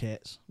orange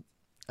kits,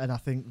 and I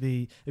think have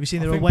you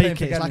seen their away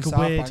kit? It's like a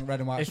weird. Red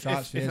and white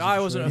stripes for if years I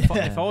is wasn't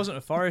really- if I wasn't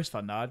a Forest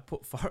fan, though, I'd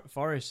put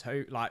Forest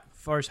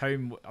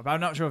home. I'm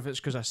not sure if it's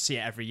because I see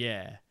it every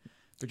year.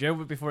 But you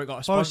know, before it got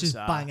a Forest sponsor,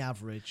 is bang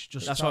average.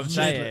 Just That's what I'm middle-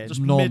 saying. Just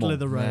Normal. middle of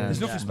the road. Yeah.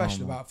 There's nothing Yeah. special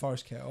Normal. about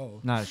Forest kit at all.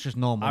 No, it's just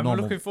normal. I'm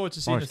normal. looking forward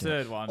to seeing the Forest kit.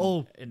 third one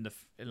Oh. in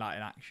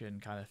action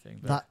kind of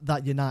thing. But,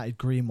 That United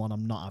green one,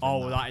 I'm not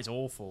having. that is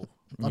awful.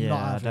 I'm Yeah, not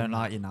I having don't that.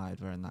 like United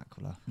wearing that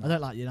colour. I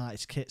don't like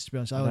United's kits, to be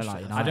honest. I don't always like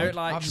think- United. I don't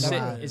like. I've City.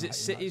 never Is it liked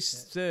City's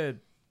United. third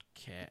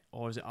kit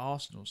or is it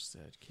Arsenal's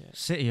third kit?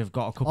 City have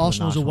got a couple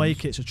Arsenal's of nice away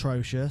ones. kit's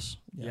atrocious.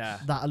 Yeah,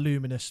 That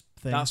luminous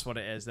thing. that's what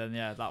it is. Then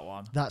that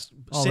one. That's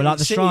Oh, City, like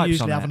the City stripes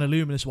usually on have it. a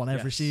luminous one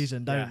every Yes.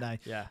 season, don't Yeah, they?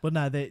 Yeah. But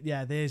no,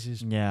 theirs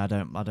is. Yeah, I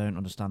don't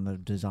understand the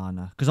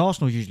designer because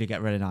Arsenal usually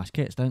get really nice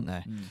kits, don't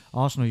they? Mm.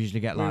 Arsenal usually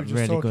get We were like just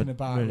really talking good,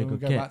 about really when we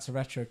good go kit. back to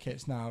retro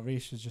kits now.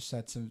 Reece has just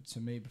said to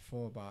me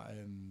before about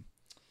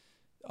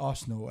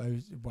Arsenal.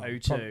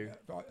 O2.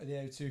 The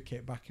O2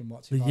 kit back in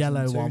what? The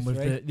yellow 2002, one with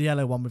three? the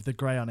yellow one with the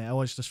grey on it. I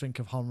always just think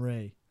of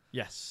Henry.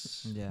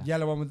 Yes. Yeah,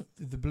 Yellow one with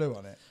the blue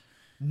on it.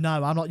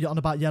 No, I'm not on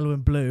about yellow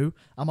and blue.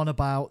 I'm on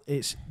about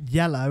it's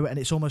yellow and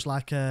it's almost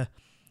like a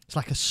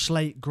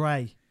slate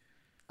grey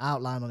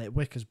outline on it.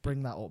 Wickers,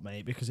 bring that up,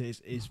 mate, because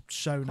it's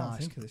so I can't nice.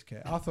 think of this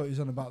kit. I thought he was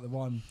on about the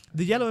one.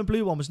 The yellow and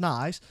blue one was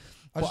nice.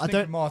 I But just I think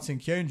of don't- Martin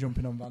Keown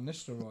jumping on Van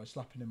Nistelrooy,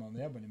 slapping him on the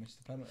head when he missed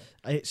the penalty.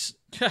 It's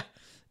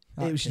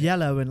That it was kit.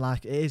 yellow and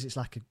it's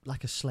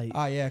like a slate.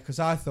 Ah, yeah, because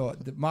I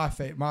thought that my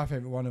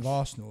favourite one of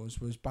Arsenal's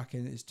was back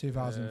in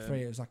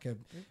 2003. It was like a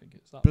I think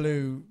it's that.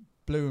 blue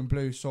and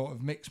blue sort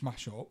of mix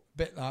mash up,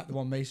 bit like the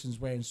one Mason's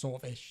wearing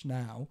sort of ish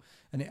now,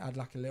 and it had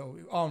like a little.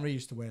 Henri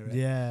used to wear it.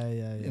 Yeah.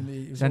 And it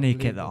was it's any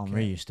kit that unbelievable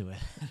Henri kit. used to wear.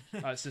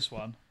 That's this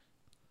one.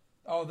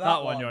 Oh,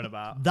 That one you're on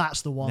about.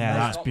 That's the one. Yeah, mate.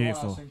 that's not the one I was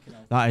beautiful. thinking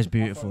of. That is I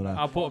beautiful, thought though.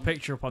 I'll put a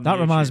picture up on. That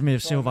the reminds YouTube. me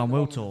of Sorry, Sylvan the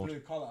one with the Wiltord. blue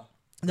collar.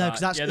 No, Right,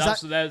 because yeah,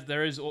 that's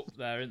there is up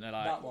there, isn't there?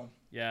 Like That one.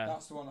 yeah,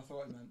 That's the one I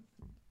thought you meant.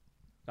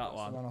 that That's the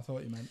one. one I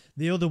thought you meant.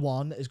 the other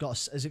one has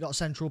it got a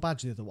central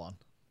badge? The other one.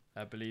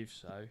 I believe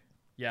so.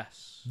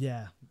 Yes,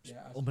 Yeah, Yeah.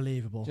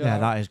 unbelievable. Yeah. Yeah,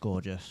 that is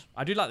gorgeous.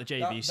 I do like the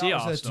JVC that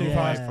was Arsenal.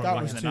 Yeah. from that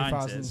back was in the 90s.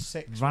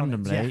 2006.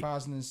 Randomly.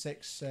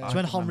 2006. It's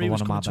when I Henry remember was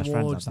one of my coming best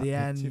friends towards had that the kit.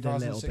 end a little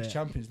 2006 bit.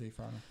 Champions League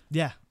final.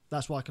 Yeah,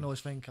 that's what I can always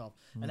think of.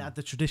 And it Mm. had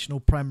the traditional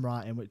Prem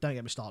writing. Which, don't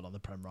get me started on the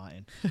Prem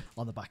writing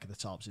on the back of the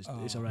tops. It's Oh,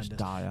 it's It's horrendous.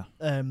 dire.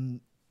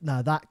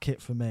 No, that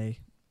kit for me,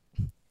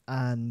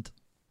 and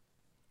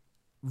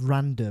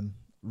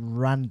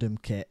random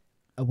kit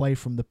away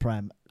from the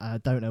Prem. I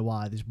don't know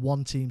why. There's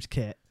one team's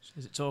kit.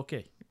 Is it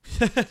Torquay?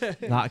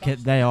 That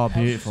kit, they are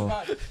beautiful.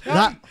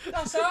 That-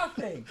 That's our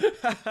thing. You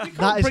can't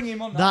That is bring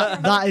him on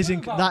that.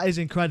 that is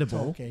incredible.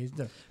 Okay, he's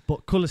done.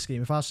 But colour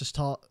scheme. If I was to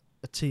start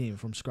a team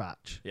from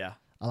scratch, Yeah.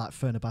 I like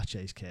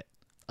Fenerbahce's kit.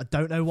 I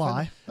don't know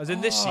why. As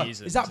in this Oh,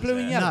 season. is that blue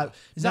and it? yellow? No,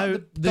 Is no,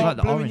 that the It's dark like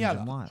the blue and orange yellow?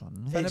 and white one.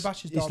 isn't it?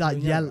 Fenerbahce's It's dark like blue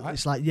and yellow. yellow, right?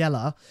 It's like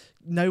yellow.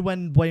 Know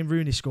when Wayne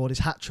Rooney scored his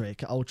hat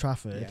trick at Old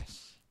Trafford?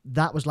 Yes.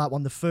 that was like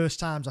one of the first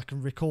times I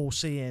can recall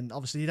seeing.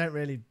 Obviously, you don't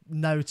really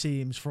know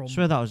teams from. I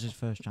swear that was his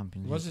first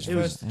Champions League. Was his game.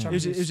 first Yeah.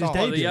 Champions it was his League?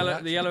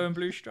 debut. The yellow and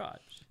blue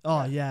stripes.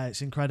 Oh yeah,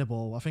 it's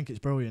incredible. I think it's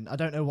brilliant. I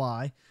don't know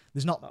why.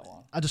 There's not. That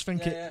one. I just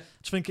think Yeah,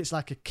 just think it's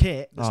like a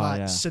kit that's Oh, like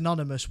yeah.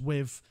 synonymous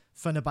with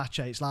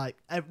Fenerbahce. It's like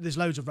there's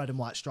loads of red and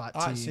white striped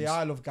teams. See,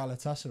 I love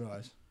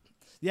Galatasaray.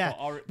 Yeah.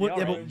 What, Well,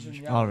 yeah, but- Orange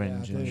and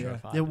Orange, yeah, I do, yeah.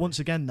 yeah. Yeah, once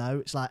again though,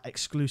 it's like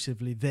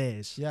exclusively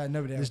theirs. Yeah,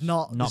 nobody else. There's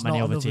not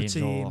many other another teams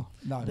team or-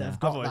 No, that no. have I've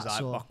got always that liked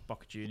sort.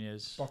 Boca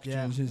Juniors. Boca Yeah.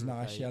 Juniors is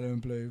nice, Okay. yellow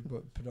and blue,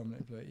 but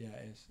predominantly blue. Yeah,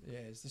 it is. It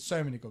is. There's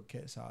so many good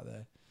kits out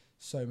there.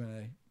 So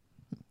many.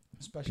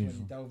 Especially when you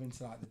Beautiful. delve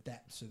into like the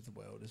depths of the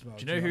world as well.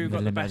 Do you know know who The got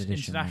the limited best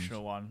edition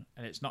international one?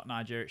 And it's not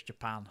Nigeria, it's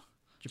Japan.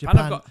 Japan- Japan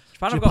have got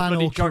Japan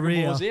bloody or Dragon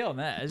Korea. Ball Z on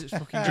theirs. It's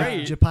fucking Yeah.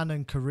 great. Japan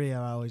and Korea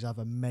always have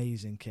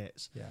amazing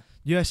kits. Yeah.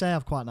 USA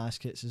have quite nice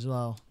kits as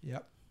well.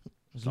 Yep.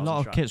 There's a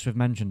lot of kits we've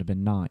mentioned have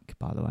been Nike,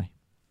 by the way.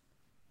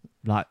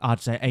 Like, I'd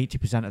say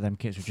 80% of them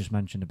kits we've just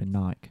mentioned have been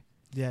Nike.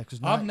 Yeah, because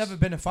I've never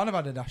been a fan of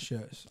Adidas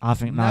shirts. I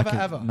think Never, Nike,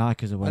 ever.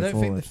 Nike's a way I don't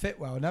forward. think they fit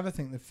well. I never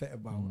think they fit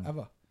well, Mm.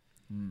 ever.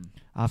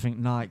 I think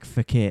Nike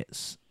for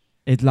kits,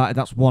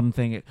 that's one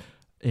thing.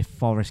 If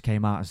Forest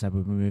came out and said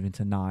we were moving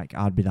to Nike,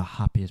 I'd be the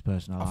happiest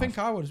person alive. I think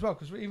I would as well,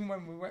 because even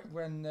when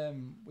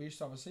we used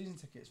to have a season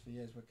tickets for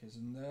years, Wickers,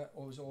 and it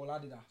was all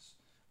Adidas,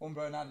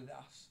 Umbro and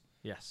Adidas,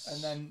 Yes.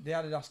 and then the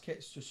Adidas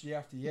kits just year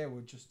after year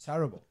were just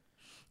terrible.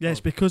 yeah, it's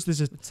because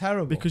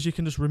Terrible. because you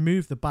can just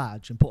remove the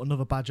badge and put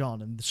another badge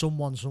on, and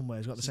someone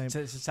somewhere's got the same. It's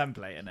a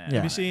template, isn't it? Yeah.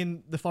 Have you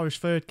seen the Forest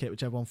third kit,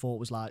 which everyone thought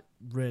was like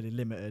really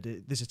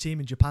limited? There's a team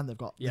in Japan that've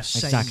got Yes. the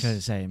same, exactly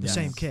the same. the yeah.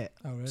 same kit,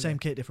 Oh, really? same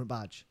kit, different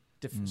badge.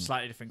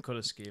 Slightly different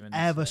colour scheme. isn't it?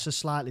 Ever so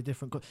slightly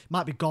different.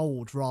 Might be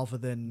gold rather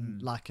than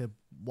Mm. like a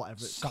whatever,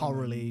 Salmon,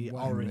 corally,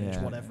 whatever, orange,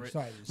 yeah. whatever. It's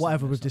not even Whatever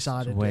salmon, we've it's not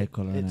decided It's a weird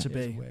colour, it innit? to salmon.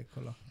 It is be. a weird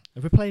colour.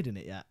 Have we played in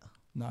it yet?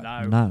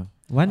 No. No.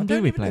 When I do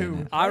don't we even play? know who- in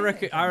it?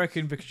 I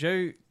reckon because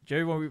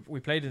Joe, when we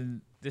played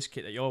in this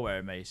kit that you're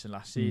wearing, Mason,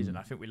 last season,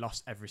 I think we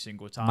lost every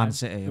single time. Man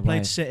City. We away.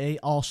 played City,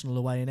 Arsenal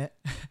away in it.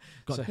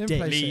 Got So- Didn't dick.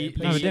 play City, Leeds-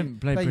 played No, we City.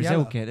 didn't play Play Brazil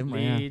yellow. kit, didn't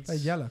we? Yeah. Leeds.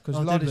 Played yellow, because Oh,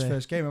 did Loddy's we?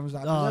 first game, I was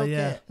like, Oh, Brazil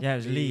yeah. kit. Yeah, it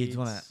was Leeds,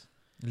 wasn't it?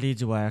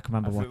 Leeds away. I can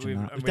remember watching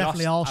that. We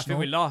Definitely lost, I Arsenal. think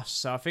we lost.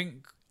 So I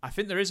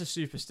think there is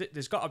a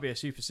there's got to be a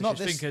superstitious Not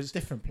thing this, because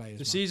different players.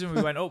 the man. season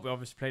we went up, we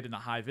obviously played in the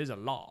high vis a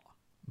lot.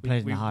 We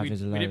played in the high we,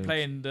 vis we didn't loads.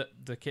 play in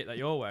the kit that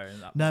you're wearing.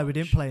 That No, much. we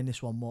didn't play in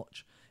this one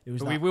much. It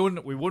was But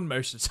that we won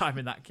most of the time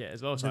in that kit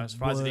as well. So I'm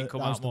surprised it didn't come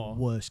that was out more.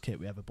 the worst kit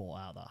we ever bought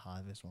out, that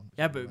high vis one.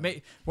 Yeah, but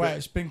mate, Well,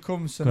 it's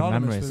become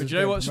synonymous memories. with but us do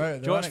you know being what's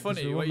promoted, do you know what's though, innit? 'Cause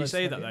funny? we What won you most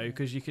say of that the though,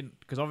 game.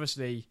 because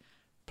obviously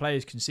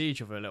players can see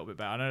each other a little bit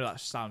better. I know that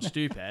sounds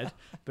stupid,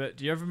 but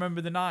do you ever remember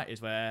the 90s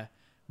where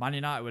Man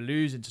United were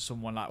losing to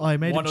someone like Oh, he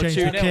made 1 them or change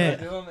 2 the nil? kit.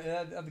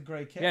 They had the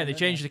grey kit. Yeah, they didn't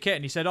changed the kit,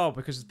 and he said, "Oh,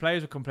 because the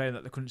players were complaining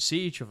that they couldn't see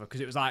each other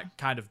because it was like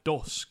kind of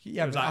dusk."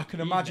 Yeah, It was but I like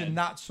can imagine evening.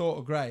 that sort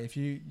of grey. If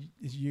you,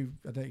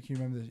 I don't think you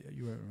remember.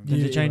 You won't remember. Did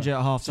Yeah, you change it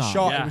at half It's a time?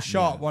 sharp. Yeah. It was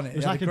sharp, wasn't it? It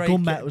was had like a grey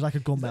gunmetal. kit. It was like a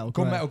gunmetal.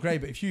 grey. Gunmetal grey.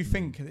 But if you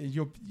think that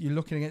you're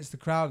looking against the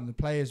crowd and the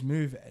players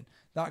moving,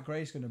 that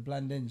grey's going to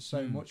blend in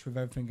so much with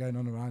everything going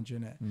on around you,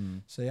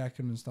 innit? So yeah, I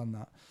can understand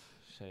that.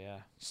 So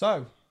yeah,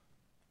 So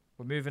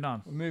we're moving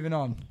on. we're moving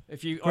on.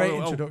 If you Great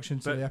oh, introduction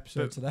to but- the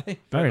episode but- today.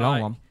 Very long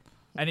like, one.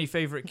 Any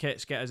favourite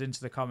kits? Get us into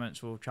the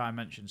comments. We'll try and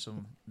mention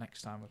some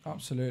next time. We come.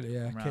 Absolutely,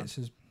 yeah. Round. Kits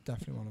is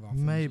definitely one of our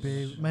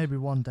favourites. Maybe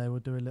one day we'll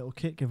do a little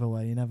kit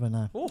giveaway. You never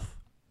know. Oof.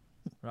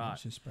 Right,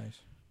 Watch this space.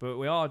 but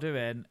we are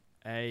doing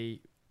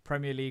a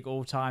Premier League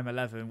all-time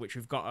 11, which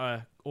we've got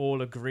to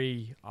all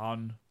agree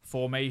on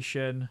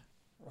formation,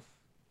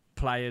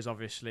 players,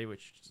 obviously,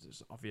 which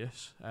is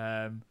obvious.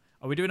 Are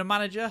we doing a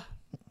manager?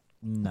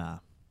 Nah.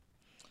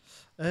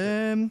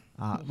 Um,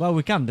 Well,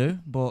 we can do,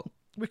 but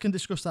we can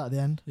discuss that at the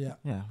end. Yeah.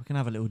 yeah, we can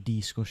have a little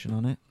discussion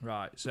on it.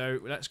 Right. So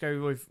let's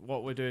go with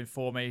what we're doing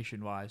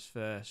formation-wise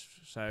first.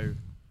 So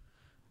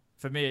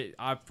for me,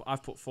 I've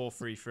put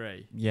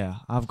 4-3-3. Yeah,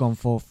 I've gone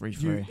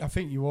 4-3-3. I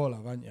think you all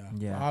have, haven't you?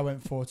 Yeah. I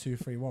went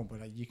 4-2-3-1,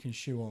 but you can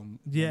shoe on.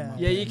 Yeah.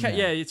 Yeah, you can.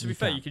 Yeah, Yeah, to be you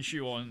fair, can. you can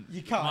shoot on.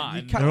 You can't. mine.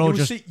 You can't. They're all You will,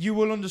 just- see, you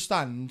will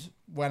understand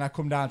when I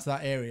come down to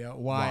that area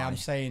why Why. I'm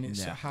saying it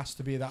Yeah. has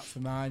to be that for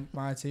my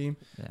team.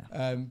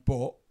 Yeah.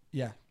 But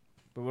yeah,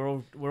 But we're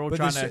all but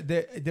trying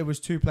to. there was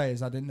two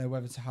players I didn't know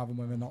whether to have and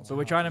whether not. But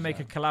we're trying to make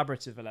a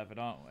collaborative 11,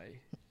 aren't we?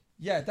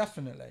 Yeah,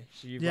 definitely.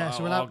 So you've Yeah, got so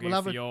to we'll have- argue we'll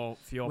have for a- your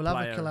We'll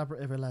player. have a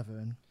collaborative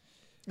 11.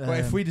 But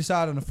if we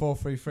decide on a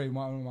 4-3-3,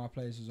 one of my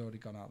players has already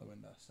gone out the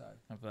window. So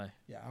Have they?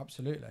 yeah,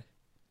 absolutely. Has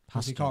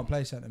Because he to. can't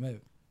play centre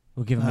mid.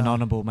 We'll give him an Ah.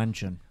 honourable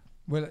mention.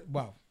 Well,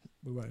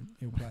 we won't.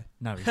 He'll play.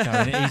 No,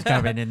 he's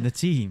going in the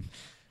team.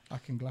 I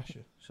can glass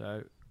you.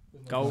 So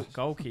With no glass.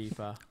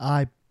 goalkeeper.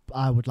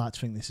 I would like to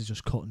think this is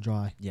just cut and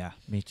dry. Yeah,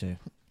 me too.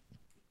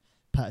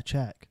 Petr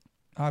Cech.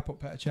 I put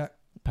Petr Cech.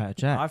 Petr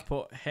Cech. I've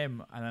put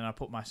him, and then I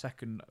put my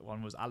second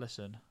one was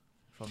Allison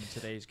from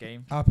today's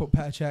game. I put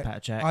Petr Cech.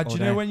 Petr Cech. Do all you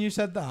know day. when you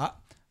said that?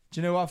 Do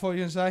you know what I thought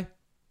you were going to say?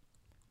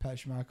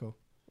 Petr Schmeichel.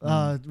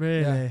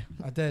 Really? Yeah,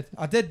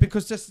 I did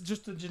because that's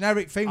just a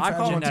generic thing. For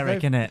everyone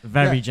Generic, to go. innit?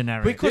 Very Yeah.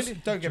 generic. Because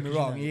don't get me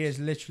wrong, generic. he is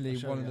literally I'll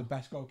show one of you. the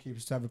best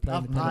goalkeepers to ever play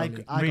in the I- Premier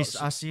League. I got Reece,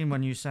 I seen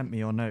when you sent me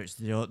your notes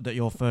that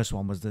your first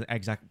one was the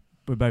exact.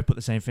 We both put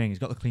the same thing. He's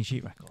got the clean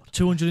sheet record.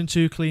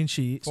 202 clean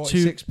sheets,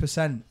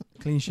 46%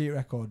 clean sheet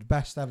record,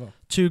 best ever.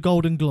 2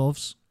 Golden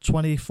Gloves,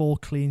 24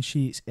 clean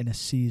sheets in a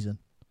season.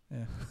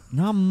 Yeah, You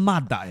know how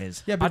mad that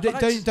is? yeah, but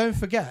I'd like don't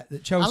forget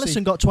that Chelsea.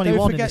 Alisson got 21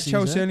 Don't in a forget season.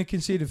 Chelsea only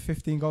conceded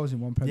 15 goals in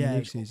one Premier Yeah,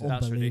 League season.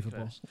 That's Unbelievable.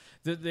 ridiculous.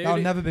 The That'll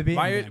only- never be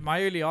beaten. again.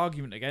 my only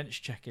argument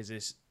against Czech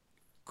is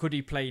could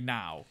he play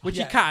now? Which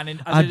Yeah. he can. As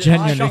I a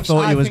genuinely shot-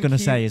 thought he was think going to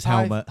he- say his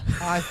helmet.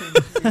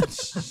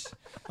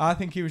 I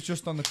think he was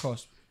just on the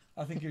cusp.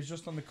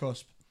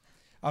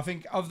 I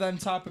think of them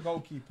type of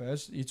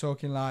goalkeepers, you're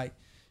talking like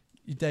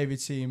your David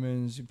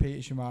Seamans, your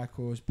Peter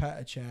Schmeichels,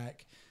 Petr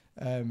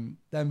Cech,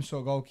 them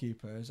sort of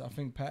goalkeepers. I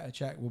think Petr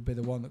Cech will be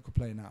the one that could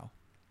play now.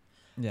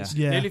 Yeah.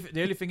 Yeah.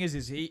 The only thing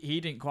is he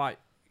didn't quite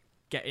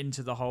get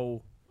into the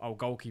whole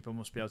goalkeeper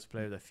must be able to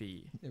play with their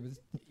feet. It was,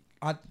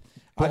 I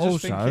But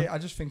I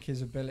just think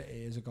his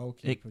ability as a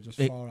goalkeeper just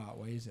it- far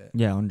outweighs it.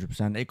 Yeah,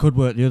 100%. It could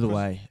work the other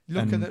way.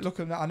 Look And at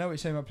that. I know what you're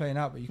saying about playing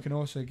out, but you can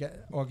also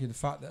argue the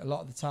fact that a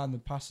lot of the time the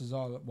passes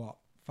are what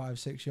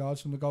 5-6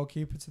 yards from the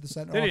goalkeeper to the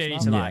centre. They half only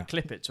need stand. to Yeah.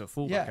 clip it to a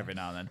fullback every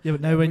now and then. Yeah,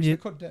 but no, when which you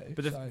they could do.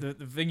 But so.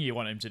 the thing you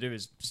want him to do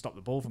is stop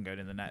the ball from going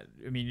in the net.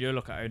 I mean, you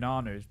look at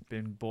Onana, who's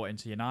been brought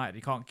into United.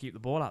 He can't keep the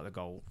ball out of the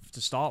goal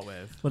to start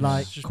with. But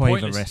like, It's just Quaver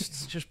pointless.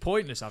 wrists. It's just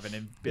pointless having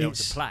him be able to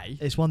It's- play.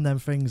 it's one of them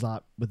things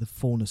like with the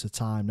fullness of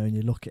time. When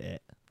you look at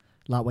it,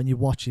 like when you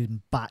watch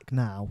him back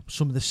now,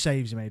 some of the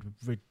saves he made were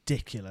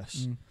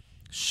ridiculous. Mm.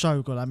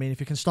 So good. I mean, if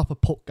you can stop a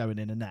puck going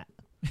in a net,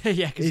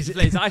 Yeah, because He's- he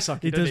plays ice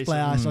hockey. he doesn't does play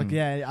So- ice hockey.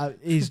 Mm. Yeah,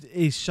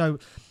 he's so.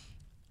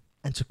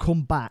 And to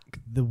come back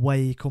the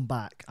way he come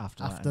back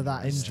After after that that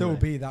injury. injury, Still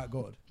be that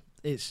good.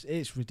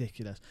 it's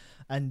ridiculous.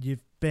 And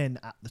you've been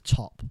at the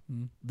top,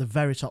 the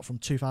very top from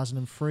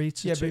 2003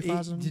 to Yeah, but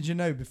 2000. did you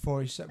know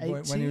before when he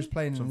was 18?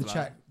 playing in the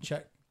Something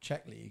like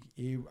Czech league,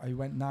 he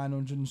went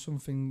 900 and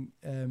something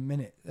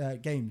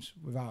games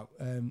without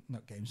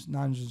not games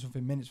 900 and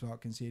something minutes without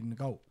conceding a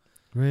goal.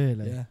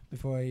 Really? Yeah,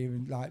 before he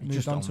even He's moved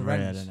just on to unreal,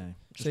 Rennes. isn't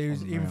he? So he was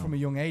Just even unreal. from a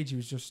young age, he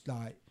was just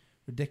like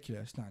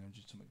ridiculous.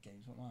 900 something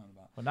games. What am I on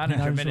about? Well, 900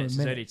 900 minutes is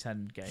minute. only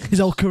 10 games. His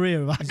whole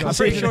career of I'm I'm Conceding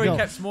pretty sure a he goal.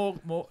 kept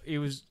more.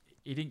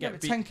 He didn't Yeah, get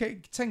but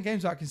beat. 10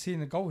 games without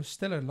conceding a goal is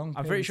still a long.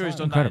 I'm period pretty of sure he's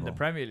time. done that in the Incredible.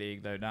 Premier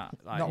League though. Now,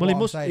 like, Not Well, he what I'm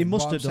must- saying. he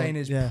must What have I'm saying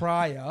done, is yeah.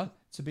 prior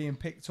to being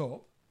picked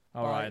up.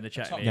 all right, in the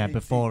Czech top league Yeah, league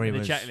before he in the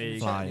was Czech league.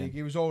 flying.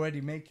 He was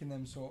already making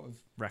them sort of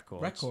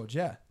records,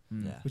 yeah,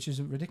 Mm. Yeah. which is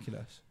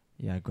ridiculous.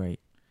 Yeah, great.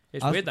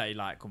 It's I was- weird that he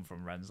like come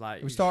from Rennes.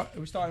 Like, Are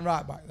we starting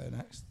right back though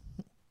next?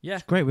 yeah,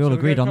 Great, we all So we're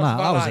agreed going on that.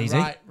 across That was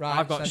line, easy. Right,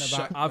 I've got centre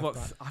back, I've left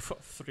got back. I've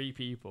got 3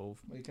 people.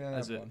 Well, you can only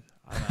As have it, one.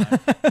 I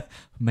don't know.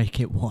 Make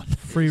it one.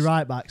 3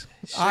 right backs.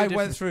 It's so I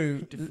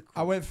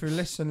difficult. went through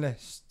lists and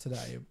lists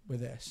today with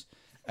this,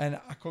 and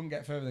I couldn't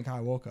get further than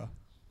Kyle Walker.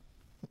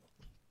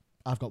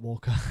 I've got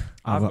Walker.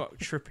 I've got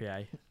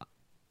Trippier.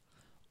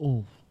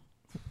 Oh,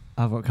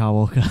 I've got Kyle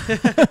Walker.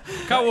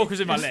 Kyle Walker's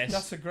in my That's- list.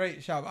 That's a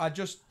great shout. I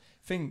just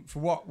think for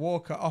what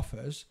Walker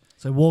offers,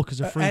 so Walker's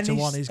a at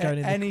 3-1. He's going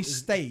in any the,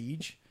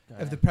 stage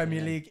of the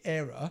Premier League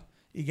era,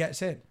 he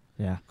gets in.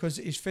 Yeah. Because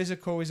he's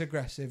physical, he's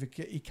aggressive,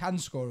 he can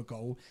score a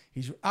goal,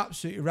 he's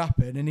absolutely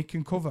rapid, and he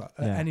can cover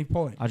at Yeah. any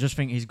point. I just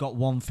think he's got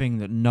one thing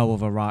that no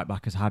other right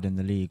back has had in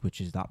the league,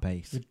 which is that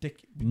pace.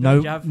 Ridiculous. No,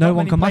 Do you have no not one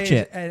many can match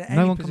players it. at any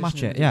No one can position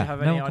match in it. the Yeah, Do you have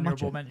no any one can match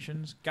honourable it.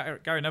 mentions?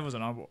 Gary Neville's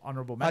an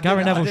honourable I mention. Gary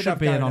did- Neville I did should have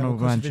be an Gary Neville honourable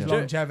because of his mention.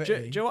 longevity.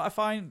 Do you know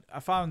what I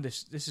found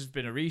this has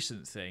been a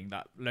recent thing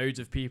that loads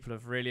of people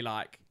have really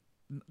like.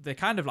 They're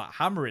kind of like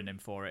hammering him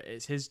for it.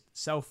 It's his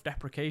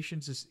self-deprecation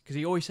because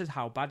he always says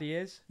how bad he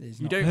is. He's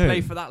You not. don't Who?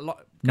 play for that lot.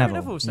 Gary Neville.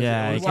 Neville says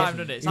Yeah, it all he the time, gets-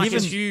 doesn't it? It's even- like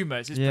his humour.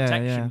 It's his Yeah,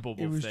 protection yeah.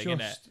 bubble It was thing, innit?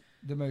 just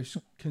the most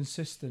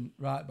consistent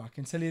right back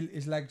until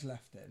his legs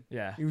left in.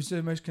 Yeah. He was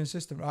the most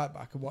consistent right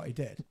back of what he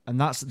did. And he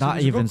that was a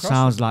even good crosser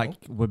sounds as like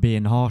we're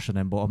being harsh on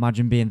him, but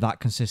imagine being that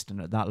consistent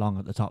at that long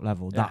at the top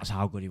level. Yeah. That's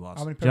how good he was.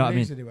 How many Do you know Premier what I mean?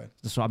 Leagues did he win?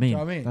 That's what I Do you mean.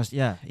 know what I mean? That's,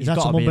 yeah, he's had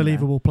gotta some be in there.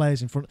 unbelievable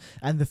players in front.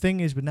 And the thing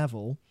is with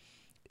Neville,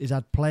 he's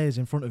had players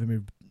in front of him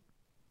who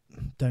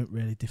don't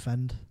really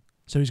defend.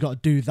 So he's got to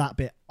do that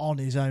bit on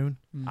his own.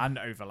 And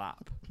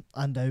overlap.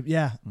 And and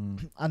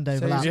Mm.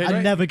 overlap he's and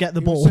great- never get the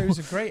He ball. was, so he was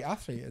a great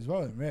athlete as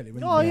well, really.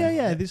 When Oh you-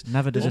 yeah. There's,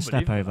 Never does a step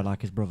Unbelievable. over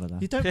like his brother, though.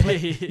 you don't play.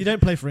 You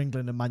don't play for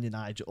England and Man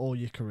United all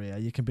your career.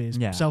 You can be as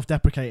Yeah.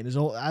 self-deprecating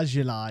as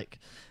you like.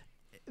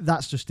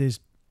 That's just his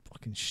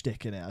fucking shtick,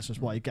 innit? That's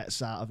just what he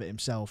gets out of it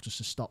himself, just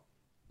to stop.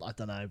 I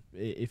don't know.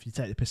 If you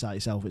take the piss out of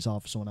yourself, it's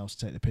hard for someone else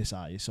to take the piss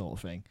out of you, sort of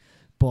thing.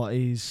 But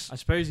he's I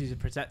suppose he's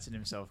protecting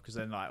himself because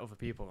then like other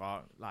people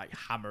are like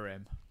hammer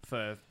him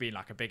for being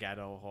like a big head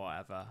or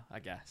whatever. I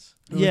guess.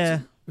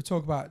 yeah. We'll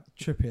talk about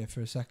Trippier for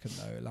a second,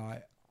 though.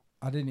 Like,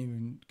 I didn't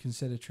even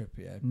consider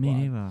Trippier. Me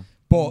neither.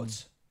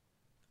 But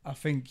I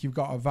think you've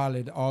got a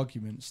valid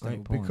argument still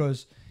Great point.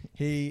 because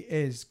he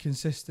is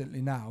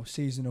consistently now,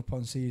 season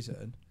upon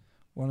season,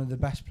 one of the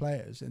best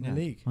players in the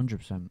league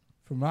 100%.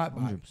 from right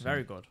back. 100%.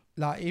 Very good.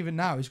 Like even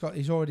now,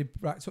 he's already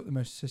racked up the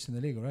most assists in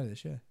the league already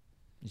this year.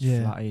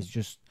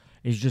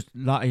 He's just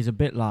like he's a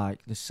bit like,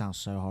 this sounds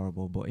so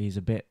horrible, but he's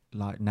a bit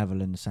like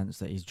Neville in the sense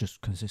that he's just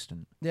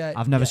consistent. Yeah,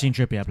 I've never seen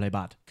Trippier play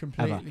bad.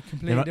 completely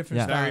different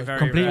Yeah. styles. Very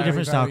Completely rare.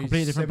 different style, Very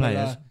completely different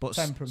similar players, but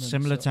temperament,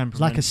 similar so- temperament.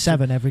 It's like a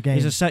 7 every game.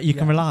 He's a set. You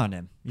can Yeah. rely on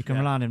him. You can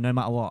Yeah. rely on him no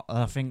matter what. And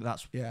I think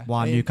that's Yeah.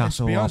 why And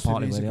Newcastle to be are honest with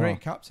partly you, he's where a they great are.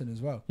 captain as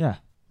well. Yeah,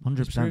 He's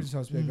 100%. proved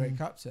himself to be a great Mm.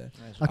 captain.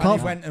 I And can't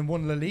he went and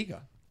won La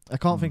Liga. I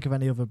can't think of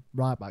any other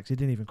right backs. He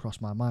didn't even cross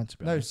my mind, to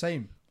be No, honest.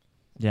 same.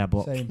 Yeah,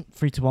 but Same.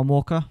 3-1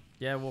 Walker.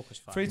 Yeah, Walker's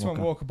fine. 3-1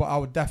 Walker, but I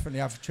would definitely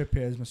have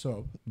Trippier as my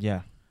sub.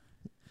 Yeah,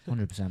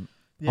 100%.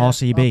 Yeah,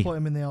 RCB. I'll put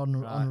him in the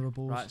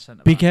honourables. Right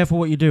centre Be back. careful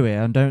what you do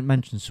here, and don't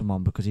mention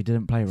someone because he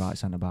didn't play right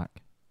centre back.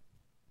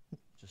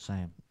 Just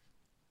saying.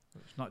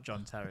 It's not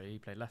John Terry. He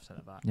played left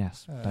centre back.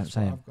 Yes, don't That's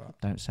say what him. I've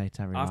got. Don't say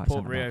Terry. I've right put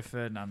centre Rio back.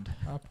 Ferdinand.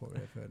 I'll put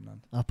Rio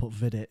Ferdinand. I'll put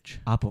Vidic.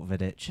 I'll put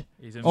Vidic.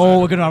 He's in Oh,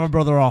 my- we're gonna have a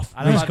brother off.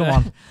 I know, Please I come know.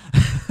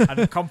 on.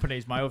 And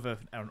Company's my other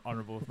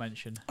honourable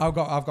mention. I've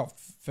got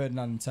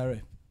Ferdinand and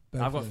Terry.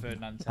 both I've got of them.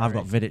 Ferdinand. Terry. I've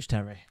got Vidic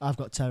Terry. I've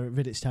got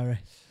Vidic Terry.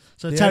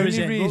 So The Terry's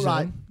only in. reason-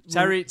 Right.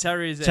 Terry's in.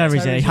 Terry's in. He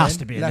Terry's has in,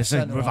 to be in left this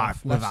centre without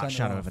half, left without centre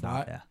shadow half, of a doubt.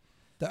 right? Yeah.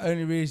 The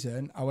only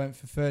reason I went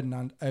for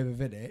Ferdinand over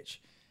Vidic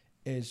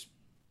is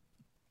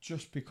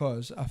just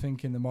because I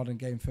think in the modern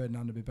game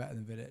Ferdinand would be better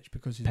than Vidic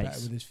because he's better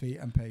Pace. with his feet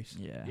and pace.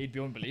 Yeah. He'd be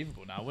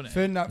unbelievable now, wouldn't he?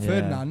 Ferdinand, Yeah.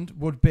 Ferdinand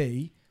would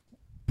be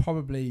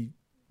probably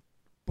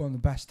one of the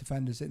best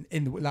defenders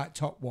in the like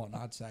top one,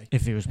 I'd say.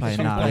 If he was playing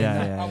he was now, playing yeah,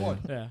 now, yeah, I yeah. would.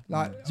 Yeah.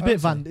 Like It's a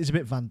bit honestly, It's a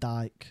bit Van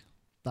Dijk.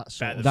 That sort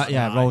Better of. than That,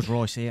 yeah, Van Dijk. Rolls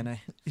Royce, isn't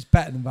he? he's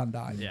better than Van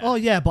Dijk. Yeah. Oh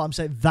yeah, but I'm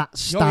saying that Oh,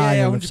 style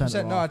yeah, of 100%.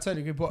 centre No, I half.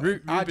 totally agree. But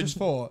Ru- I Ruben- just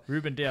thought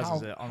Ruben Diaz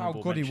is an how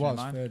honourable good he mention of was,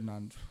 mine.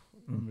 Ferdinand.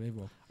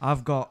 Unbelievable.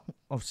 I've got,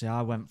 obviously,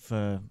 I went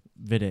for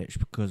Vidic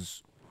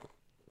because,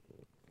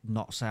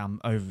 not say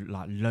I'm over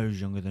like loads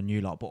younger than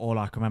you lot, but all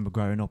I can remember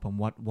growing up and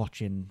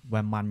watching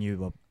when Man U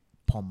were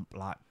pomp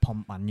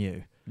Man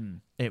U,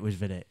 it was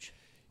Vidic.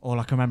 All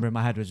I can remember in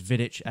my head was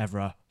Vidic,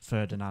 Evra,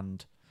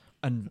 Ferdinand,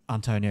 and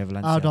Antonio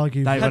Valencia. I'd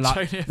argue they were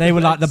Antonio like they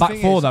were like the back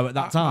Thing four is, though at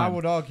that I time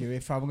would argue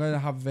if I'm going to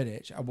have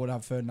Vidic, I would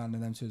have Ferdinand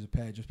and them two as a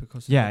pair just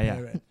because. Of Yeah, the yeah.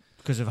 pairing.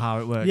 because of how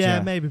it works. Yeah,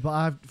 Yeah, maybe,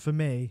 but for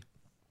me,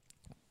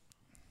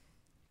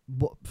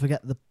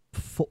 forget the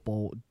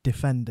football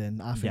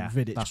defending. I think Yeah,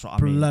 Vidic that's what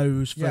I mean.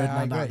 blows Yeah, I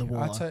Ferdinand out of the agree.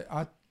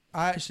 water.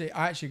 I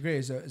actually agree.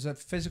 As a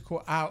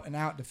physical out and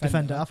out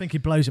Defender, I think he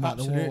blows him out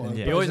the Absolutely. water.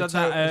 Yeah. He always As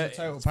had a that. as a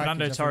total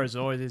Fernando package, I Torres was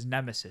always his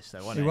nemesis, though,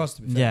 think wasn't he he? was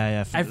to be fair.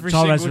 yeah. Every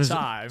Torres single was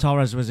time.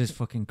 Torres was his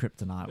fucking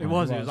kryptonite. It wasn't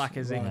was. It It was was, like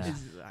his.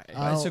 it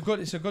was.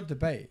 It's a good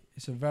debate.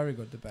 It's a very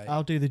good debate.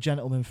 I'll do the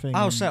gentleman thing.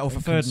 I'll and- settle for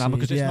and Ferdinand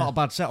because concede, it's yeah. not a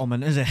bad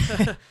settlement, is it?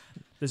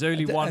 There's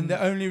only one. And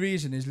the only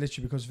reason is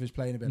literally because of his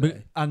playing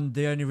ability. And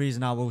the only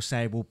reason I will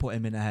say we'll put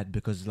him in ahead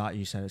because, like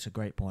you said, it's a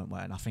great point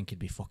where, and I think he'd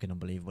be fucking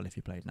unbelievable if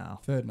he played now.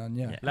 Ferdinand,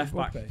 yeah. Yeah. Left He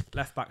would back. be.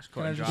 Left back's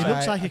Can I cutting just dry. He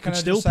looks say- like he can could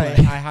I still just say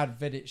play. I had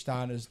Vidic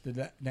down as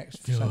the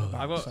next centre I've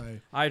back. got- So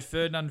I had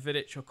Ferdinand,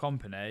 Vidic, or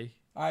Company,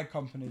 I had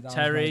Company down.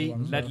 Terry, as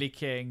one as well. Ledley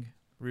King,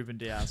 Ruben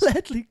Diaz.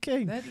 Ledley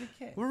King. Ledley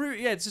King. Well,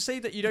 yeah, to say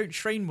that you don't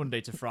train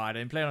Monday to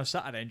Friday and play on a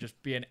Saturday and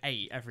just be an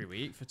 8 every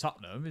week for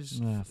Tottenham is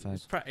Yeah, fair.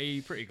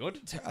 pretty good.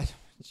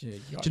 Do Do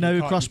you know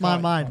who crossed my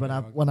mind when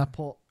I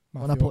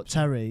put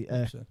Terry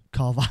Do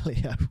Carvalho?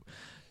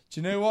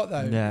 you know what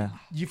though? Yeah.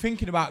 You're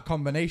thinking about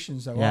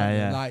combinations though, Yeah, aren't you?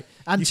 yeah. Like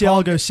And You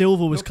can't Thiago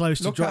Silva was look- close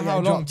to look at how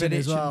getting long dropped in Vidic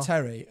as well. and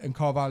Terry and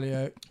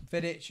Carvalho,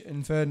 Vidic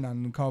and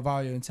Ferdinand and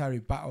Carvalho and Terry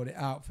battled it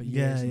out for years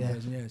Yeah, and yeah.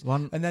 years and years.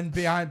 One. And then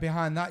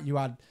behind that you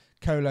had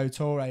Colo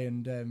Torre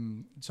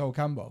and Sol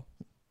Campbell.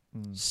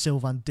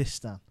 Sylvan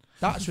Distan.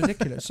 That's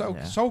ridiculous. So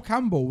Yeah. Sol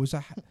Campbell was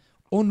a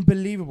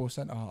unbelievable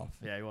centre half.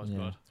 Yeah, he was Yeah.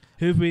 good.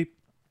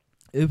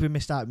 Who've we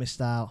missed out?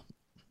 Missed out.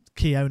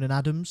 Keown and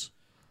Adams.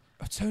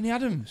 Tony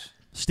Adams,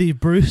 Steve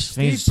Bruce.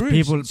 Thing is, Steve Bruce.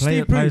 people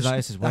Steve players Bruce, like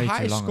this is the way too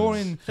highest long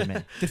scoring for me.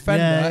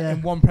 defender Yeah.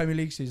 in one Premier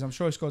League season. I'm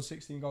sure he scored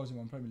 16 goals in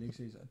one Premier League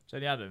season.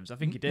 Tony Adams, I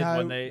think he did no,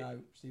 when they. No,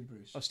 Steve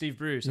Bruce. Oh, Steve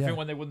Bruce. Yeah. I think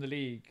when they won the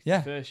league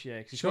Yeah. first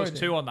year, 'cause he Sure scores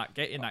he 2 did. on that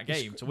in that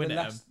game to win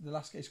the it. The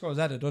last he scores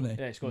header, doesn't he?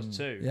 Yeah, he scores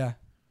 2. Yeah.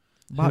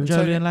 About Who-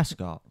 Julian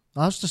Lescott.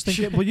 I was just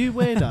thinking, were you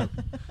weirdo?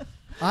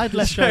 I had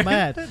Leicester in my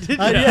head. Did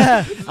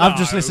Yeah. I've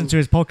just No. listened to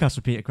his podcast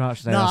with Peter Crouch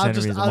today. No, that's the I only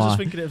was reason just why.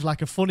 thinking it was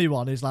like a funny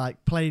one. He's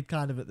like played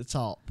kind of at the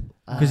top.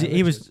 Because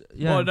he was.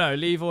 Yeah. Well, no,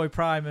 Leroy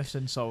Primus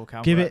and Sol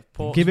Campbell. Give at it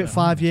Portsmouth.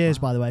 5 years,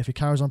 by the way. If he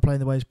carries on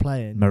playing the way he's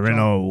playing,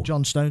 Marino.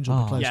 John Stones will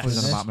be Oh, close yes. to We're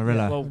this. on about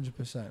Marilla. Well,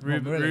 100%.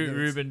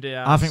 Ruben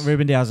Diaz. I think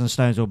Ruben Diaz and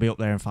Stones will be up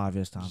there in 5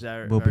 years' time.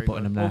 Very- We'll be very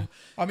putting good. them there.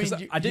 I mean,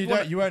 'Cause you, I did you,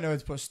 wanna- don't, you won't know whether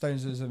to put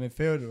Stones as a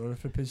midfielder or a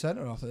flipping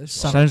centre after this.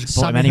 Stones could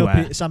put him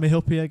anywhere. Sammy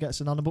Huppier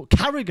gets an honourable.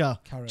 Carragher.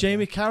 Carragher.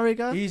 Jamie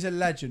Carragher. He's a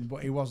legend,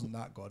 but he wasn't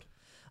that good.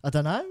 I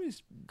don't know.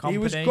 He's, Company. He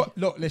was good.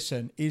 Look,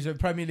 listen, he's a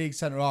Premier League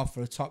centre half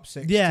for a top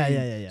 6 Yeah,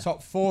 team, yeah.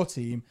 top 4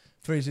 team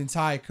for his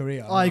entire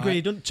career. I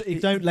agree. right? He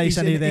don't lace He's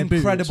any an of their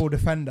incredible boots,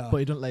 defender. but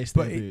he don't lace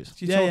But their he-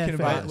 boots. you're talking fair.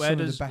 about- Where some of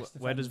the does best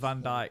Van defenders.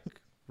 Dijk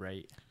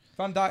rate?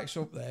 Van Dijk's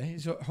up there.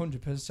 He's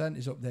 100%.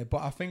 He's up there.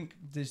 But I think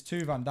there's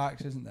 2 Van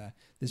Dijks, isn't there?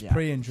 There's Yeah.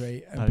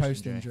 pre-injury and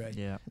post-injury.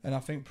 Yeah. And I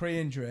think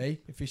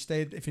pre-injury, if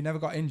he never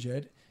got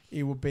injured,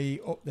 he would be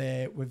up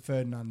there with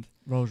Ferdinand.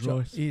 Rolls So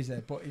Royce. he's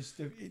there, but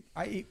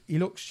he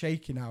looks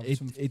shaky now. It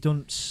doesn't. He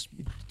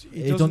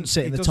It doesn't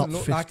sit in the top doesn't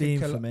look like a 15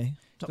 col- for me.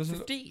 Top doesn't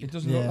 15. It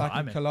doesn't Yeah. look like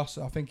I'm a in.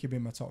 colossal. I think he'd be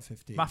in my top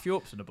 15. Matthew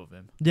Upson above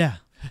him. Yeah.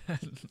 And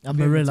He'd be in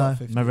my Murillo. top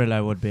 15.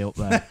 Murillo would be up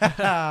there.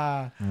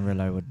 But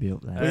Murillo would be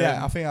up there.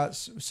 yeah, I think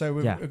that's so.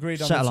 We've Yeah.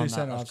 agreed on Settle the on 2 that,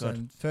 centre that's halves.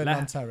 good.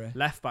 Ferdinand Terry.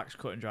 Left back's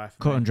cut and dry for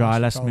Cut me. and dry.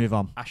 Ashley Let's Cole. move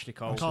on. Ashley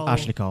Cole. Cole.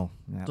 Ashley Cole.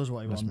 Yeah. Does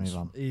what he Let's wants. move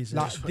on. Easy.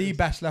 Like the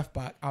best left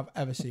back I've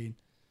ever seen.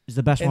 He's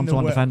the best In the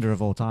one-to-one world. defender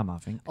of all time, I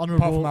think. Apart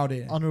from Honourable,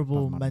 Maldini. honourable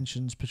Apart from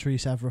mentions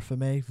Patrice Evra for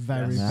me.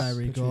 Very, Yes.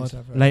 very Patrice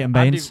good. Evra. Leighton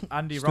Baines.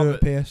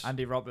 Stuart Pearce.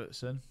 Andy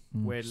Robertson.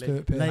 Mm. Weirdly.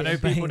 Stuart Pearce. I know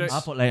Leighton people Baines. don't.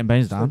 I put Leighton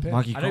Baines down. Stuart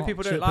Like you I know can't.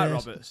 people Stuart don't like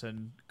Pearce.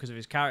 Robertson because of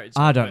his character.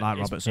 I don't but like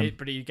it's- Robertson.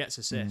 but he gets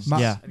assists. Ma-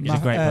 Yeah, And he's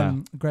a great player.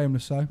 Graham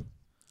Lasso.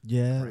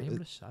 Yeah. Graham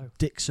Lasso.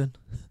 Dixon.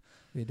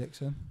 Lee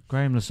Dixon.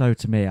 Graham Lasso,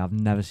 to me, I've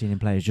never seen him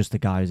play. He's just the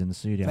guy who's in the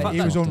studio. Mate, fact he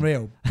that- was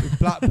unreal. With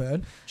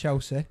Blackburn,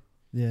 Chelsea.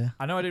 Yeah.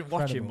 I know I didn't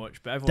watch him Incredible.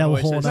 much, but everyone Del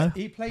always says Horno.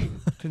 He played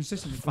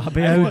consistently.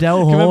 Fabio Del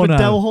Can you remember Horno.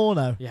 Del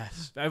Horno?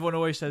 yes. Everyone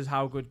always says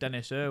how good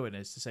Dennis Irwin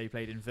is to say he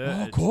played inverted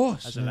Oh, of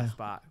course. as a Yeah. left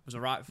back. Was a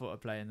right footer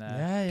playing there.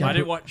 Yeah, But yeah. I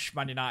didn't watch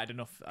Man United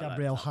enough.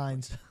 Gabriel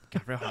Hines.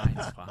 Gabriel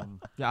Hines. Wow.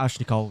 Yeah,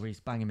 Ashley Cole, Reece,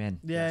 bang him in.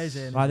 Yeah, he's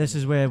in. Right, this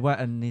is where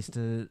Wetton needs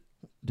to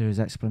do his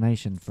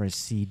explanation for his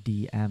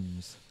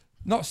CDMs.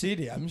 Not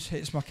CDMs.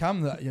 It's my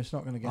cam that you're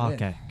not going to get in.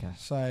 Okay.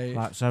 So,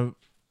 Right, so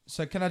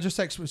so can I just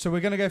so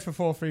we're going to go for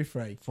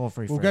 4-3-3.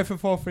 4-3-3. We'll go for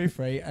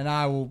 4-3-3, and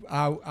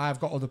I've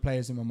got other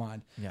players in my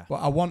mind, Yeah. but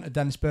I want a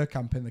Dennis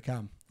Bergkamp in the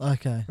cam,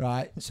 Okay.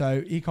 right?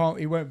 So he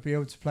won't be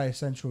able to play a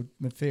central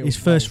midfield. His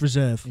first role.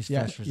 reserve. His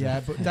Yeah, first reserve. yeah,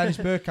 but Dennis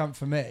Bergkamp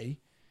for me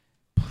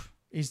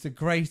is the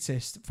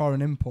greatest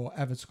foreign import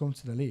ever to come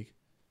to the league.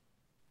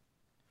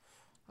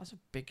 That's a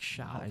big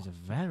shout. That is a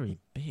very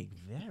big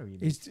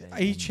He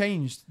statement.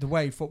 changed the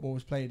way football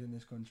was played in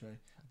this country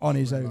on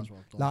his own.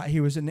 Like, he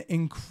was an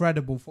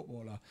incredible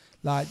footballer.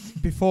 Like,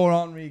 before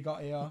Henry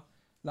got here,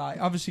 like,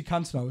 obviously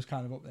Cantona was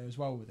kind of up there as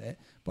well with it,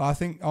 but I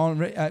think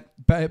Henry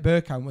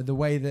Bergkamp, with the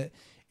way that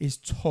his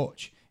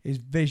touch, his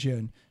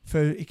vision,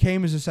 he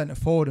came as a centre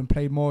forward and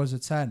played more as a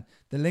 10.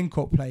 The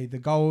link-up play, the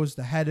goals,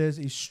 the headers,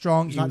 he's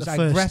strong, He's he like was the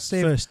first,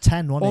 aggressive. First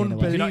 10, wasn't he? in a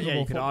way? Unbelievable. You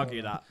could footballer.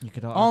 argue that. You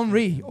could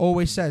Henry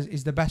always says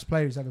he's the best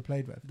player he's ever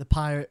played with. The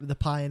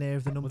pioneer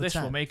of the number Well, this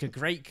 10. will make a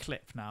great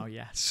clip now.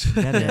 Yes.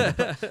 Get it.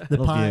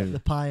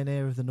 the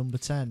pioneer of the number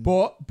 10.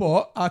 But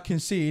I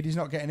concede he's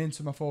not getting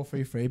into my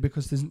 4-3-3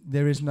 because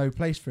there is no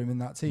place for him in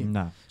that team.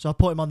 No. So I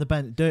put him on the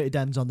bench. Dirty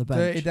Den's on the bench.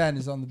 Dirty Den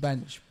is on the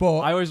bench, but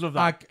I always love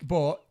that.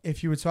 but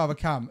if you were to have a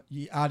cam,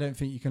 I don't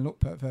think you can look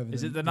further.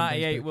 Is it the than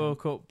 '98 Dennis Bergkamp. World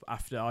Cup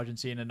after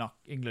Argentina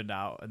knocked England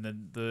out, and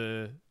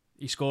then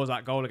he scores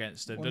that goal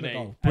against them, Won doesn't the he?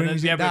 goal. And then,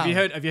 Brings yeah, it but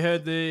down. have you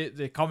heard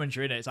the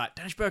commentary in it? It's like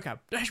Dennis Bergkamp,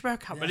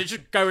 and it's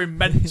just going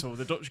mental.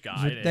 The Dutch guy.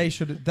 innit? They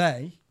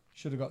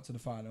should have got to the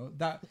final.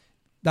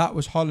 That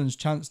was Holland's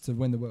chance to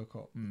win the World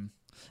Cup. Mm.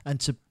 And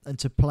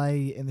to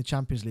play in the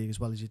Champions League as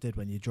well as you did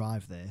when you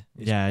drive there.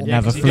 is Yeah, almost-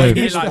 never 'cause he flew. did-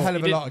 He he missed like- a hell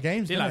of a he lot of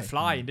games. He didn't like Didn't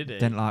flying, did he?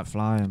 Didn't like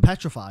flying.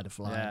 petrified of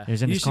flying. Yeah. It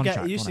was in He his used to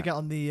contract. get wasn't it?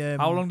 on the.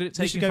 How long did it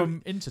take used to him go-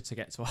 from Inter to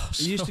get to us?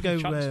 He used to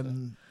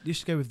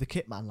go with the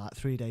kit man like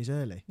 3 days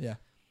early. Yeah,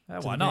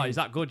 Why not? He's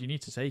that good. You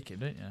need to take him,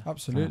 don't you?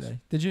 absolutely. Nice.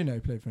 Did you know he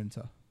played for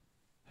Inter?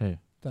 Who?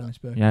 Dennis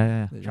Bergkamp.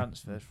 Yeah. Did you?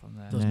 Transferred from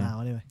there. Does Yeah. now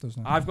anyway. Does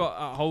not. I've got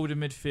at holding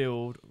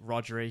midfield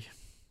Rodri.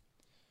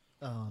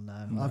 Oh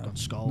no, No, I've got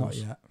Scholes. Not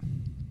yet.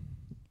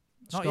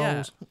 Not Scholes.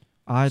 yet.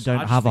 I don't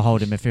just have a think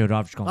holding midfielder.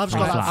 I've just gone I've three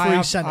got flat. like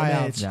three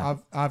centre mids. Yeah.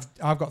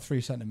 I've got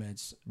 3 centre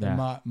mids. Yeah.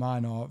 And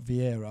mine are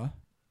Vieira,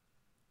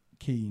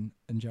 Keane,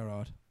 and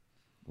Gerrard.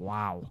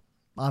 Wow.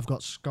 I've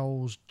got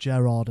Scholes,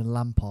 Gerrard, and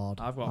Lampard.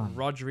 I've got Man.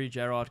 Rodri,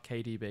 Gerrard,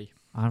 KDB.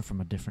 I'm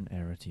from a different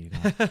era to you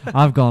guys.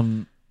 I've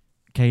gone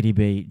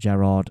KDB,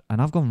 Gerrard,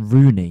 and I've gone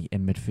Rooney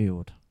in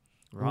midfield.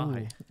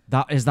 Right.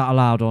 Is that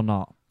allowed or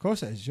not? Of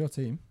course, it is your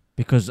team,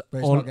 Because but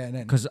it's not getting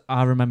in.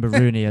 I remember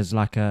Rooney as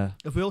like a.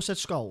 Have we all said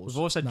Scholes? We've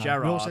all said No.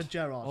 Gerrard. We all said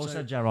Gerrard.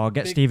 Also Gerrard,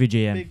 get Stevie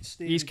G in.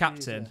 He's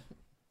captain.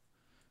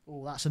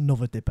 Oh, that's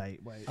another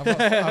debate. Wait.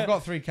 I've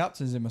got 3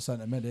 captains in my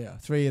centre mid here.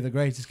 3 of the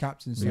greatest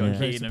captains. We in got the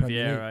greatest Keane and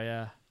Premier League. Vieira,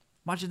 yeah.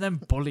 Imagine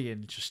them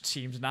bullying just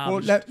teams now. Well,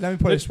 Just- let me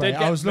put it this way. they'd I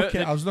get was mur- looking.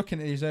 they'd- I was looking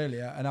at these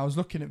earlier, and I was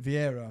looking at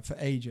Vieira for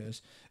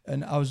ages,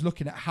 and I was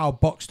looking at how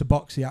box to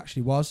box he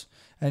actually was,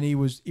 and he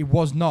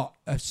was not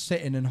a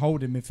sitting and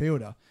holding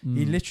midfielder.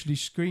 He literally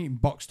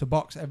screamed box to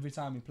box every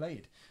time he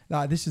played.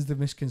 Like, this is the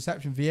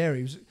misconception.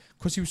 Vieira,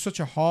 because he was such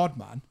a hard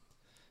man,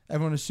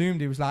 everyone assumed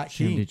he was like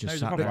Assumed he Keane. just No,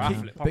 he's a sat proper there.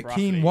 athlete. But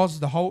Keane athlete. was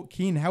the whole.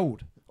 Keane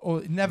held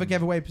or never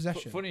gave away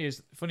possession.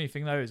 Funny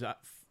thing though is that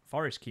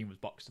Forest Keane was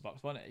box to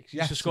box, wasn't he? 'Cause he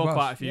Yes, used to score he was.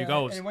 quite a few Yeah,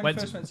 goals. and when he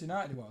first went to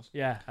United, he was.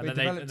 Yeah, And he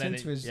developed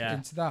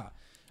into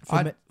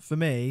that. For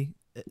me,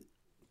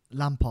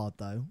 Lampard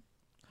though.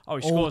 Oh,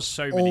 he scores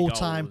so many goals.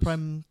 All-time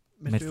Prem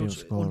Midfield midfield,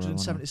 scorer,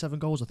 177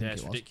 goals, I think Yeah,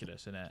 it's it was.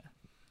 ridiculous, isn't it?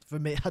 For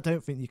me, I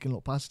don't think you can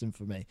look past him.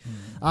 For me,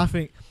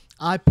 Mm.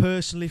 I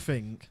personally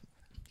think.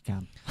 You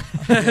can.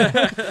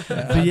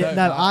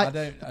 I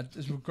don't.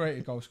 As great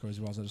a goal scorer as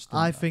he was,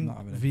 I think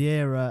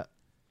Vieira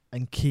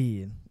and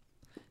Keane,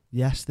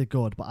 yes, they're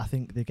good, but I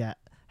think they get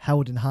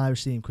held in high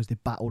esteem because they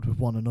battled with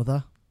one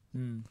another.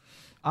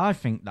 I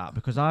think that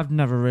because I've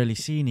never really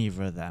seen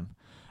either of them.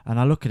 And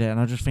I look at it and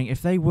I just think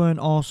if they weren't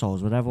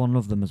arseholes, would everyone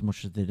love them as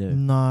much as they do?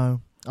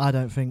 No, I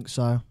don't think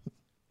so.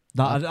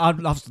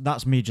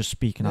 That's me just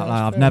speaking out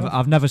loud. that's fair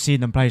I've never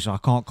seen them play, so I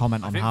can't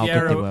comment on how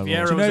good they were.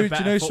 Vieira Do was a you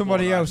better know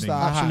somebody else that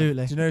footballer, I had?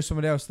 Absolutely. Do you know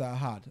somebody else that I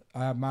had?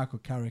 I had Michael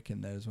Carrick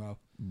in there as well.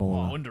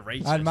 Baller.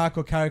 Underrated. I had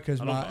Michael Carrick as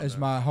I love that,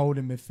 my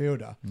holding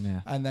midfielder,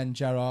 Yeah. and then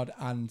Gerrard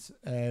and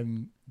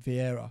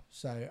Vieira.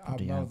 So I'm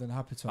Bloody more hell. than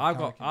happy to. I've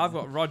got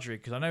Rodri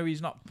because I know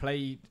he's not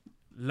played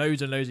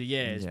loads and loads of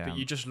years, Yeah. but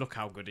you just look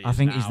how good he is. I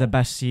think now. he's the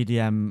best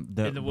CDM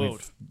in the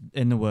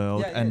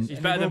world. and He's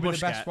better than the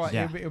best Busquets. one.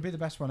 Yeah. He'll be the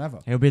best one ever.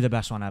 he'll be the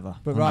best one ever.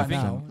 But right 100%.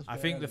 now, I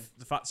think the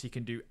fact he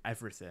can do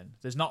everything.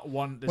 There's not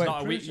one. There's Wait,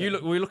 not a week. prove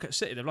it. We look at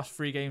City. They've lost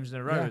 3 games in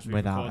a row Yeah. as we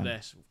Without record him.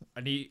 this,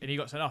 and he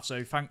got sent off. So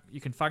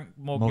you can thank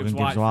Morgan Gibbs Gibbs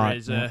White for White,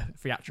 his yeah.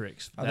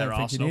 theatrics. I They're don't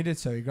think Arsenal. he needed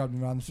to. He grabbed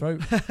him around the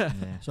throat. Yeah.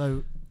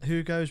 So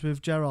who goes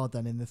with Gerrard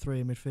then in the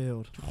 3 in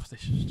midfield? Oh,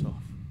 this is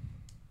tough.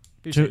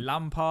 Two-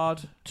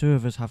 Lampard. Two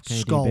of us have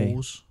KDB.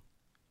 Scholes.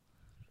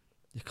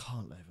 You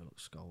can't overlook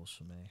Scholes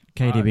for me.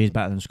 KDB is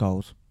better than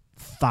Scholes.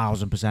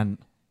 1000%.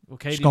 Well,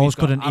 KDB's Scholes got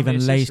couldn't how many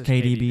even lace assists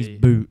has KDB's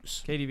KDB?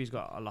 boots. KDB's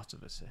got a lot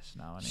of assists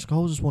now. Hasn't he?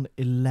 Scholes has won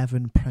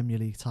 11 Premier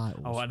League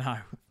titles. Oh, I know.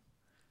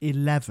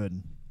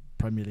 11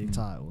 Premier League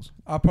titles.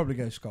 I'll probably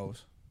go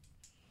Scholes.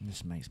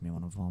 This makes me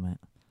want to vomit.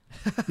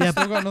 Yeah, but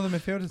I've got another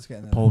midfielder to get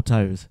in there. Paul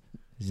Toes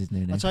is his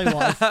new name. I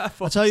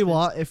tell you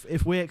what.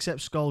 If we accept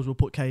Scholes, we'll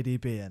put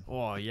KDB in.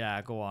 Oh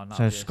yeah, go on.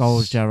 So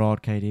Scholes,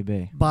 Gerrard,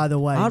 KDB. By the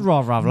way, I'd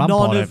rather have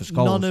Lampard over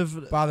Scholes. none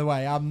of By the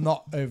way, I'm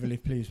not overly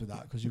pleased with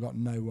that because you've got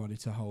nobody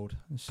to hold.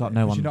 Got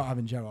no one. You're not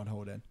having Gerrard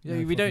holding. Yeah,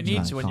 No we don't fucking need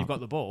No, to when you've can't. got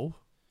the ball.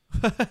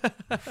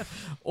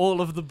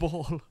 All of the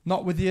ball.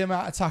 Not with the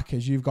amount of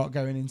attackers you've got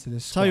going into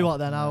this. Tell you squad. what,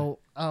 then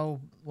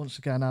I'll once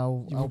again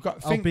I'll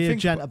Think- be a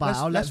think- gent about it.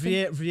 I'll let let's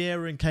think-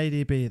 Vieira and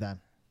KDB then.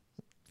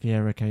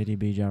 Vieira,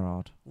 KDB,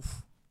 Gerrard.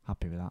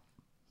 Happy with that.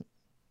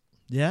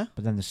 Yeah.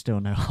 But then there's still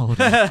no holding.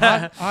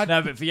 No,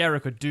 but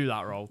Vieira could do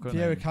that role, couldn't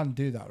Vieira he? can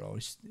do that role.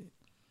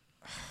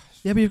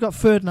 Yeah, but you've got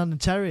Ferdinand and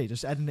Terry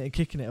just heading it and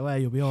kicking it away.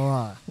 You'll be all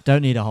right.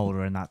 Don't need a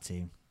holder in that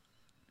team.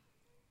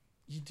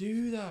 You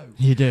do though.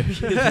 You do.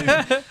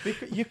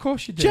 Of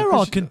course you do.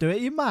 Gerrard can do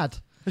it. You're mad.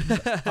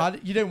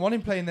 You don't want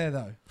him playing there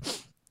though.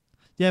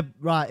 Yeah,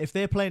 right. If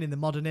they're playing in the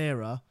modern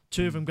era,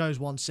 2 of them goes,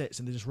 1 sits,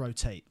 and they just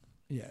rotate.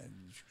 Yeah.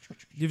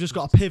 You've just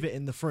got to pivot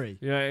in the 3.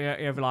 Yeah,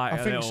 you have like I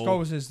a think little...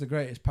 Scholes is the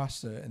greatest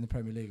passer in the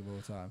Premier League of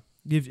all time.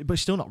 But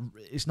still not.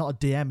 It's not a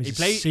DM. It's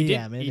He a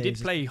CM. played. He did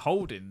play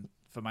holding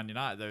for Man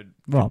United though.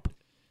 Rob.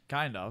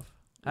 Kind of.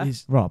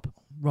 He's Rob.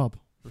 Rob.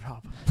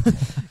 Rob.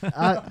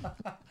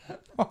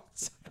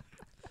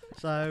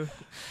 So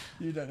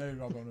You don't know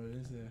who Rob Holding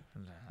is, do you?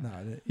 No.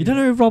 I don't. You don't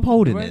know who Rob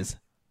Holding Wait. is?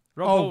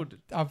 Rob Oh, Holding.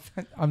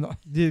 I'm not.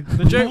 The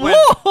joke went.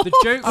 The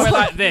joke went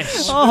like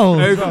this. Oh,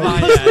 over my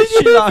right.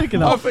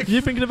 head.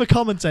 You're thinking of a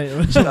commentator.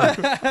 As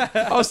well.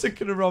 I was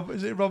thinking of Rob.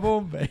 Is it Rob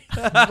Hornby?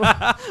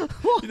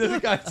 You know the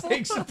guy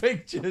takes the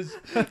pictures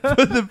for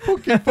the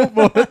fucking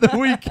football at the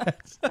weekend.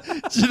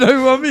 Do you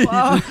know what I mean?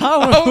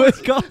 How have we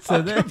got to I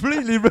this?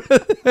 completely read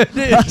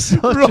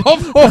it. Rob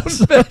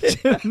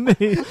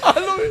Hornby. I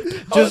love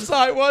it. I was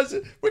like, why is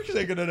it? We're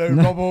going to know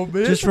Rob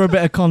Hornby. Just for a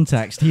bit of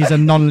context, he's a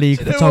non-league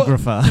Do you know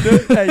photographer.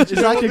 It's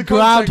like a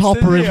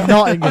groundhopper in I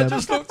Nottingham.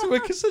 just looked at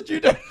Wick and said, you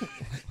don't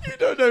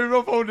know who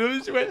Rob Holding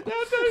is. He went, no.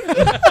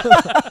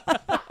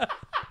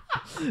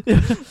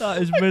 That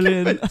is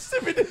brilliant. Convinced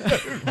him he didn't know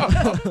who Rob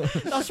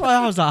Holding. That's why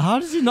I was like, how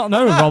does he not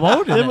know who Rob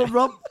Holding Yeah, is?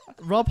 but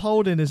Rob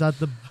Holding has had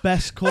the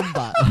best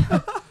comeback.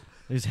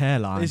 His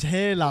hairline. His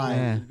hairline.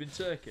 Yeah. He's been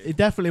Turkey. He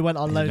definitely went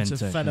on He's loan been to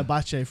Turkey.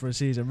 Fenerbahce for a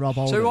season. Rob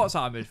Holding. So what's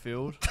our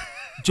midfield?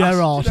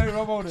 Gerrard. Do you know who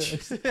Rob Holding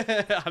is?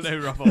 I know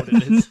who Rob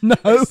Holding is. No.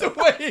 It's the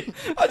way.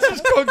 I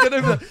just can't get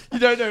over that. You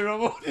don't know who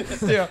Rob Holding is,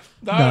 do you?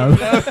 No.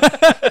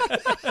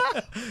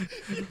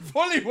 You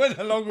fully went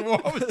along with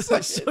what I was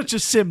saying. Such a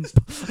simp.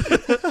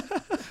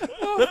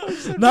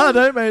 No,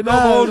 don't mate. No,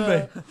 Rob no.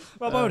 Holding.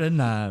 Rob Holding,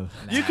 no.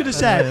 You could have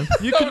said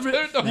you could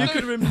No, no, you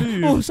could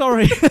remove Oh,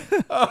 sorry. you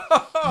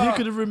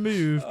could have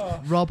removed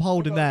Rob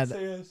Holding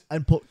then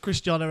and put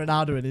Cristiano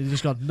Ronaldo in, and you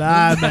just gone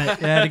nah, mate.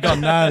 Yeah, they got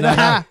no.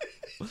 Nah.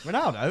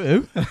 Ronaldo,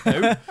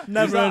 who?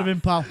 Never heard of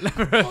him, pal.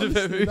 Never heard of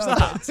him. Who's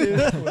that?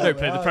 Don't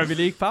play the Premier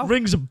League, pal.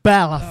 Rings a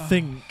bell, I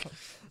think.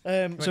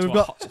 Went So to we've a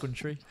got hot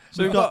country.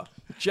 So we've got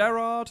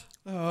Gerrard,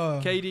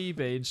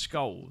 KDB, and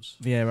Scholes.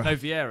 Vieira. No,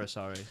 Vieira.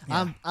 Sorry.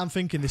 I'm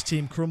thinking this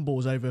team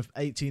crumbles over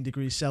 18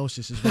 degrees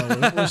Celsius as well. with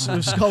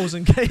Scholes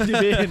and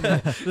KDB in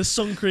there. The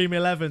sun cream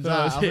 11s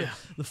out. yeah.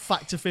 The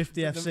Factor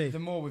 50 FC. The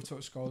more we've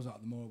took Scholes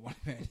out, the more I want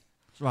him in.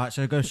 Right,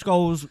 so go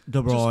Scholes,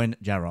 De Bruyne,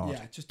 Gerrard.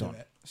 Yeah, just do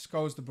it.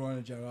 Scholes, De Bruyne,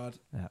 and Gerrard.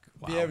 Yeah.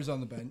 Wow. Vieira's on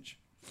the bench.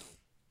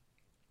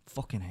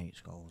 Fucking hate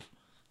Scholes.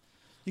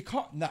 You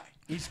can't. No,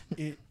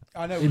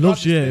 I know. He we've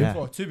loves had this debate you.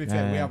 before. To be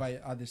fair, we have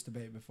had this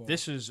debate before.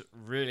 This is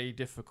really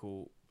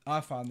difficult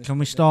I found this. Can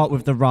we debate start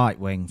with the difficult. right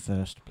wing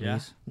first,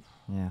 please?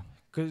 Yeah.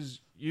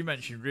 because you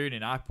mentioned Rooney,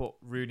 and I put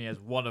Rooney as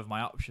one of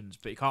my options,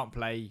 but he can't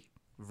play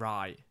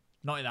right.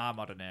 Not in our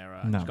modern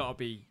era. No. It's got to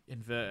be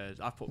inverted.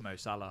 I put Mo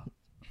Salah.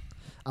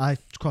 I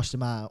crossed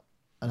him out,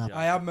 and Yeah.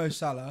 I have Mo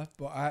Salah,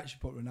 but I actually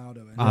put Ronaldo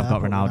in. I've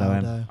got put Ronaldo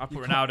in. I put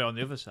You Ronaldo on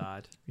the other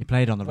side. He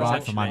played on the Well, right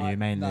it's for Man actually- U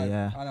mainly, No,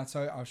 yeah. And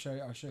I'll show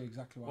you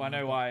exactly why. Well, I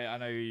know why. I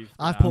know you.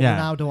 I've put Yeah.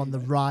 Ronaldo on the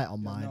right on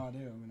Yeah, mine. no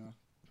idea. You know.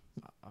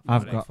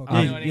 I've an got- ink- I've-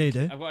 I've got an You ink-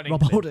 do. I've got an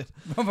Rob inkling.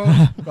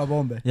 Holding. Rob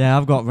Hornby. Yeah,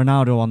 I've got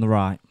Ronaldo on the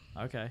right.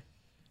 Okay.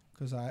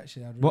 Because I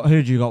actually had. What?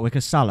 Who do you got?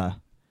 Because Salah.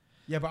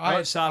 Yeah, but I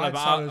got Salah, had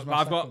but, Salah as my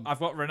I've got second. I've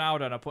got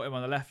Ronaldo, and I put him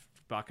on the left,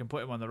 but I can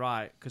put him on the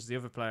right because the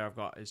other player I've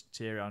got is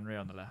Thierry Henry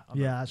on the left.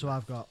 Yeah, that's what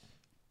I've got.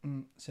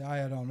 See, I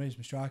had Henry as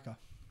my striker.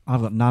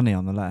 I've got Nani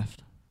on the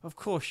left. Of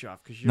course you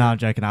have, because you. No, I'm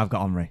joking. I've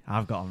got Henry.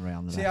 I've got Henry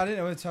on the See, left. I didn't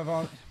know whether to have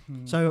on.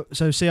 So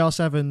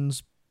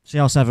CR7's.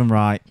 CR7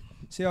 right.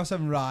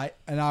 CR7 right,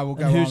 and I will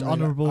go. And who's Henry.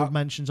 honourable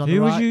mentions on the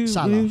Who was right? you?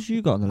 Salah. Who's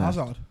you got on the left?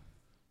 Hazard.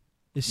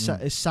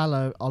 Is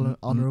Salah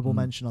honourable mm.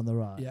 mention on the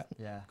right? Yeah.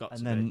 Yeah. Got to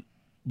And then be.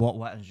 what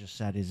Wetton's just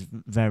said is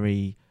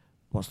very,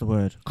 what's the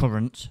word?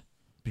 Current.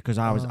 Because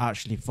I was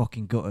actually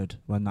fucking gutted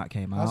when that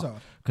came out. Hazard.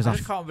 Because I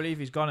just can't believe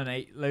he's gone and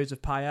ate loads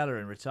of paella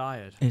and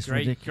retired. It's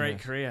great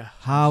ridiculous. career.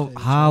 how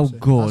Chelsea.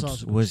 good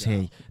Hazard's a good was shout. he?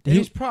 In He-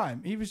 his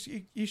prime, he was.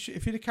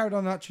 If he'd have carried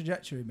on that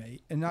trajectory,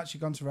 mate, and actually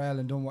gone to Real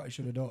and done what he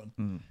should have done,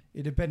 Mm,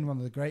 he'd have been one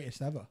of the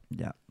greatest ever.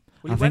 yeah.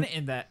 Well, I he went think-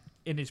 in there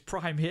in his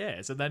prime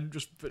years and then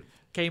just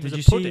came Did as you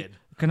a see- pudding.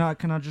 Can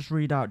I just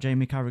read out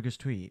Jamie Carragher's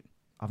tweet?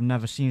 I've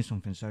never seen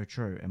something so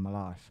true in my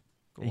life.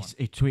 Go He, on.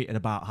 he tweeted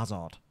about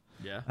Hazard,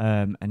 Yeah.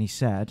 and he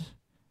said,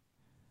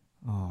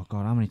 "Oh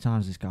God, how many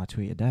times this guy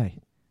tweet a day?"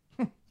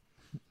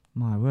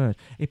 My word.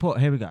 He put,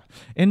 here we go.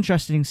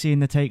 Interesting seeing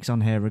the takes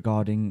on here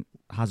regarding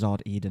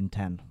Hazard Eden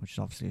 10, which is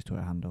obviously his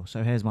Twitter handle.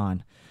 So here's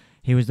mine.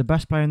 He was the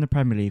best player in the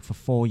Premier League for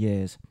 4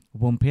 years.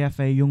 Won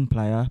PFA Young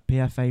Player,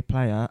 PFA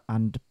Player,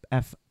 and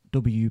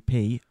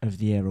FWP of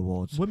the Year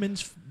awards.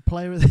 Women's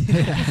player of the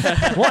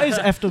year. What is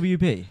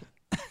FWP?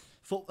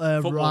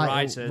 Football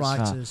writers.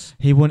 Writers.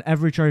 He won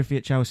every trophy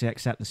at Chelsea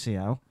except the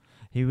CL.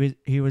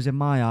 He was in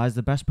my eyes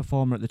the best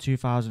performer at the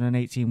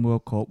 2018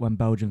 World Cup when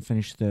Belgium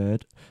finished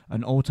third,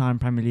 an all-time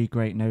Premier League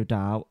great no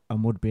doubt,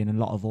 and would be in a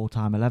lot of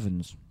all-time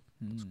 11s.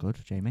 That's good,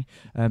 Jamie.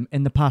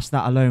 In the past,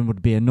 that alone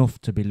would be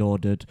enough to be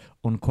lauded,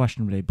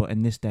 unquestionably, but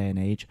in this day and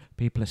age,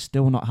 people are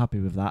still not happy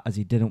with that as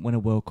he didn't win a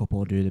World Cup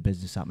or do the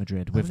business at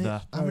Madrid. With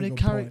How Very many, good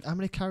point. how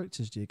many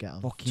characters do you get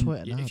on Fucking-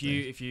 Twitter now?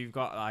 If you've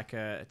got like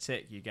a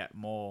tick, you get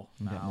more.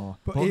 you get now. more.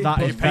 But, But it- that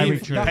but is very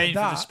true. Paying for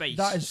the space.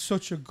 That is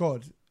such a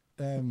good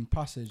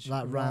passage.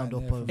 That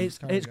roundup there of- from It's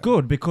Carragher.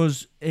 good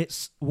because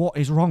it's what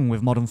is wrong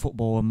with modern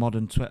football and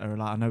modern Twitter.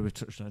 Like I know we've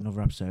touched on it in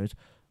other episodes.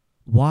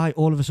 Why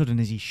all of a sudden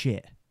is he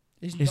shit?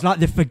 He's It's not- like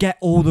they forget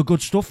all the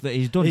good stuff that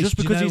he's done just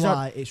do you because know he's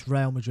why? It's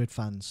Real Madrid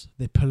fans.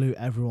 They pollute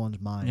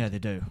everyone's mind. Yeah, they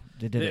do.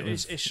 They did it.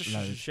 It's with just a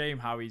loads. shame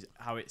how it's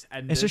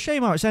ended. It's a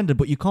shame how it's ended,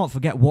 but you can't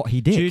forget what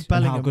he did Jude and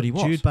Bellingham, how good he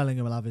was. Jude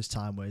Bellingham will have his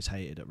time where he's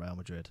hated at Real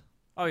Madrid.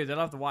 Oh yeah, they'll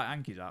have the white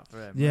hankies out for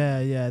him.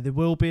 Yeah. There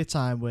will be a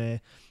time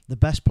where the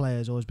best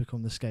players always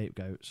become the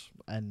scapegoats,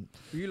 and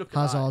You look at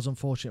Hazard's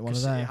unfortunately one of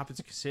It them. happened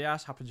to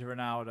Casillas, happened to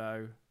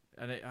Ronaldo,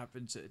 and it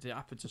happened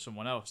to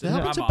someone else. It didn't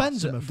happened to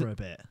Ramos? Benzema for a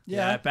bit.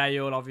 Yeah,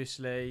 Bale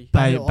obviously.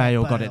 Bale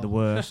Bale got it the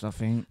worst, I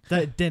think.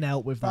 That didn't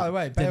help with By that.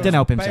 the way, Didn't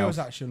help himself. Bale's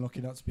actually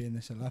unlucky not to be in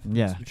this 11.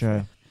 Yeah, to be true.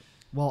 fair.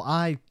 Well,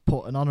 I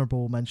put an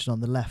honourable mention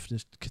on the left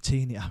as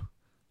Coutinho.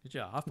 Did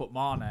you? I've put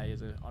Mane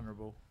as an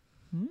honourable.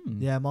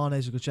 Yeah,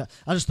 Mane's a good shot.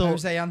 I just thought,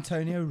 Jose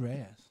Antonio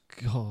Reyes.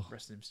 God,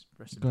 Rest in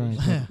God,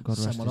 peace. God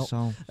rest Someone his up.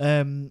 soul.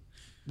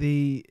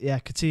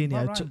 Coutinho.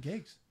 Not Ryan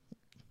Giggs.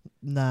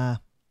 Nah,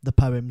 the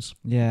poems.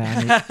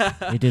 Yeah,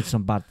 and he did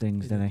some bad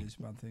things, didn't he? These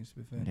bad things, to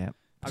be fair. Yeah.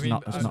 I It's mean,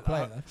 not- it's As a not-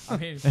 player, then. I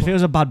mean, If it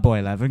was a bad boy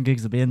 11,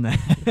 Giggs would be in there.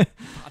 bad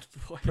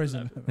boy.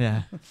 Prison.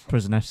 Yeah,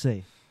 Prison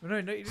FC. No,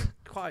 you didn't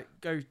quite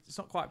go. It's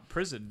not quite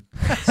prison,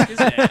 is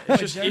it?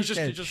 It's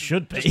just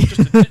Should be. just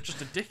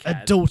a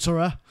dickhead.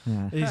 Adulterer.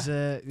 Yeah. He's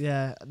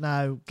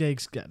no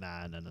Giggs.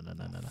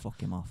 No.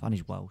 Fuck him off. And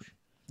he's Welsh.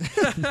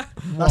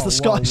 That's the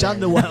Scottish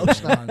and the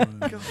Welsh. God,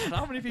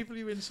 how many people are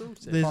you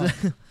insulting? There's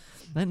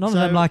None of So-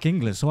 them like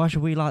English, so why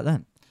should we like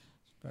them?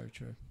 Very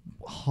true.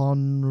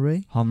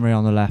 Henry. Henry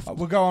on the left.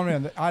 We'll go on.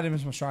 I had him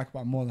as my striker, but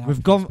I'm more than happy We've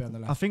to gone. be on the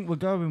I left. think we're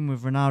going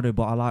with Ronaldo,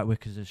 but I like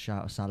Wickers'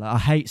 shout of Salah. I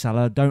hate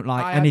Salah. Don't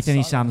like I had anything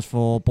he Salah. stands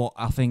for, but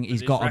I think he's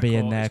His got to be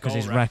in record, there his because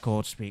his goal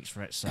record speaks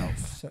for itself.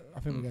 So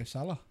I think we go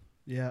Salah.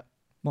 Yeah.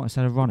 What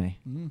instead of Ronnie?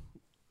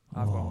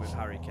 I've gone with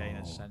Harry Kane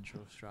as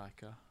central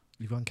striker.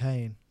 You've gone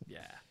Kane. Yeah.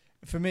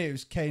 For me, it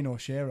was Kane or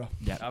Shearer.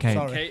 Yeah, I've Kane.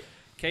 got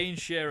Kane,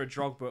 Shearer,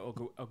 Drogba, or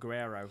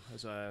Aguero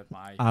as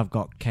my. I've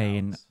got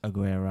Kane, shouts.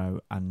 Aguero,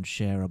 and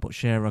Shearer, but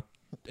Shearer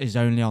is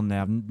only on there.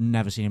 I've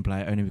never seen him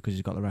play it, only because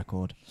he's got the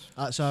record.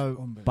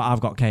 So But I've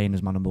got Kane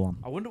as my number one.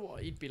 I wonder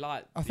what he'd be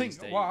like. I think these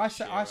days, what I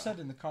said Shearer.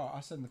 in the car. I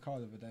said in the car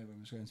the other day when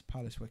we was going to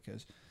Palace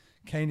Wickers.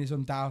 Kane is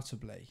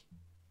undoubtedly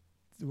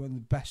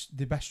one of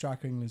the best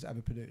striker England's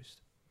ever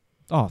produced.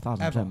 Oh,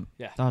 1,000%. Ever.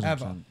 Yeah.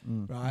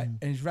 1,000%. Right,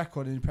 and his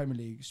record in the Premier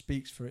League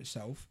speaks for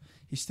itself.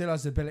 He still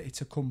has the ability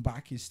to come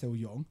back. He's still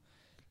young.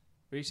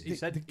 He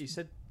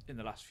said in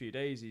the last few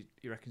days he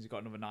reckons he's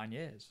got another 9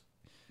 years.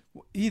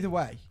 Either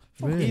way,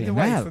 Really? either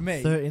way Hell. for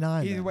me,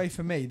 39. either then. way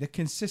for me, the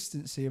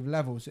consistency of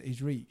levels that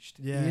he's reached,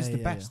 Yeah, he is the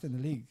yeah, best in the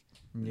league.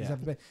 He's Yeah.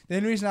 ever been. The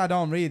only reason I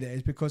don't read it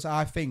is because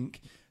I think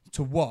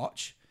to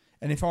watch,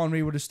 and if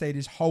Henry would have stayed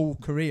his whole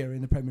career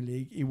in the Premier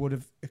League, he would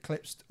have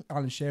eclipsed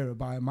Alan Shearer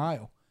by a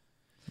mile.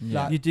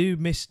 Yeah. Like, You do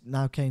miss,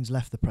 now Kane's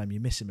left the Prem, you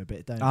miss him a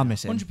bit, don't you? I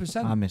miss him.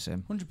 100%. I miss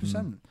him.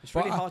 100%. It's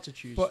really But hard to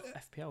choose but-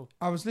 FPL.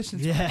 I was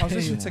listening to Yeah.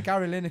 to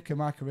Gary Lineker,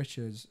 Michael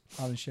Richards,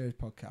 Alan Shearer's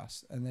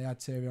podcast, and they had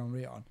Thierry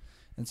Henry on.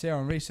 And Thierry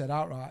Henry said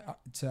outright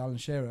to Alan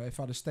Shearer, if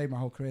I'd have stayed my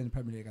whole career in the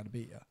Premier League, I'd have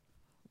beat you.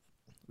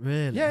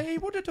 Really? Yeah, he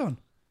would have done.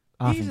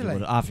 I Easily.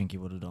 think he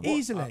would have done.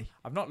 Easily.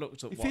 I've not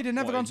looked up. If he'd have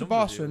never gone to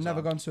Barca and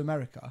never gone to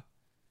America,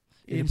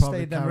 He'd he'd have have probably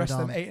stayed there the rest of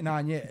them carried 8 or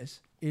 9 years,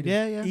 he'd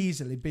Yeah, have yeah.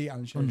 easily beat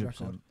Alan Shearer's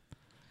 100%. record.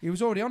 He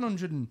was already on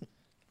 100 and,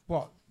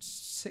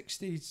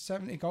 60,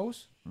 70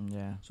 goals?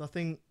 Yeah. So I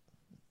think,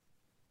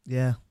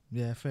 yeah,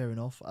 fair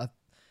enough. And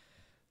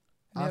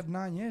he had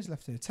 9 years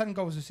left here. 10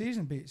 goals a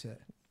season beats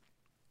it.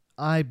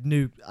 I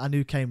knew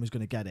Kane was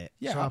going to get it.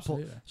 Yeah, so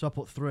absolutely. I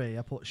put 3.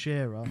 I put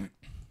Shearer,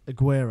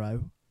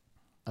 Aguero,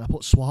 and I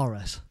put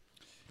Suarez.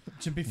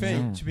 To be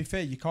fair, Yeah.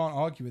 you can't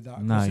argue with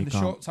that. No, Because in you the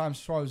can't. short time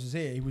Suarez was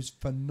here, he was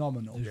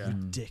phenomenal. It was Yeah.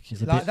 ridiculous.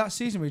 He's a Like bit, that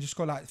season, we just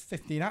scored like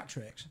 15 hat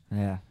tricks.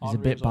 yeah, he's a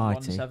bit bitey.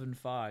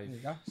 175. There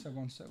you go. So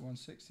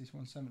 160,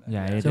 170.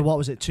 Yeah, Yeah. he So did what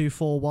was it?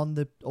 2-4-1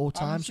 the all How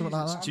time, many something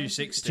like seasons? that.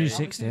 260.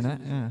 260, innit?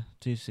 Yeah,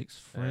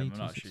 263. I'm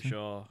not too 260.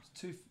 sure.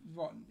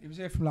 He was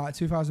here from like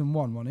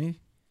 2001, wasn't he?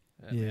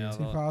 Let me Yeah. have a-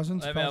 2000.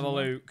 Let me have a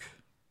 2001. look.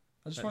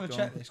 I just Let's want to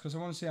go check on. this because I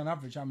want to see on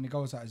average how many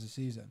goals that is a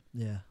season.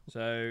 Yeah.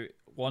 So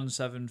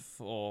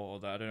 174.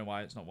 Although I don't know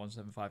why it's not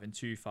 175 in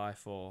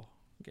 254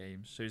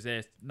 games. So he's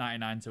there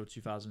 99 till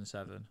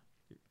 2007.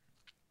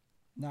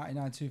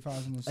 99,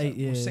 2007. 8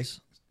 years.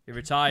 6, He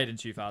retired in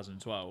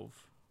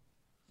 2012.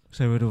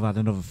 So we'd have had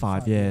another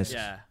 5 5 years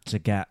Yeah. to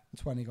get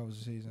 20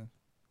 goals a season.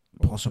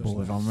 possible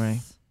with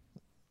Henry.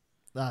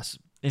 That's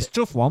It's a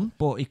tough one,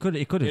 but he could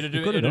have It'd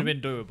have done.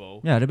 been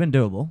doable. Yeah, it'd have been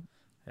doable.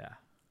 Yeah.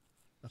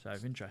 So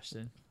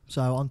interesting.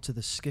 so on to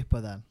the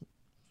skipper then.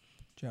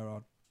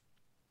 Gerrard.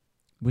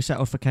 We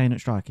settled for Kane at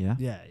striker, yeah?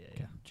 Yeah.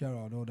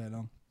 Gerrard all day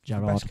long. He's the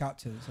Gerrard. best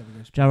captain that's ever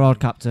going to Gerrard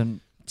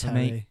captain. For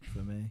me. Terry for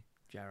me.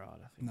 Gerrard,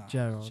 I think. Nah,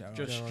 Gerrard.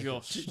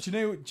 Just. Do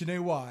you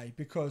know why?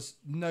 Because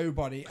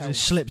nobody Because it else,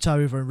 slipped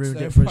over and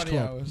ruined it for his nobody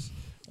club. else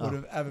would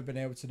have ever been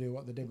able to do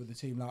what they did with the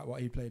team, like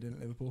what he played in at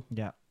Liverpool.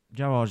 Yeah.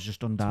 Gerrard's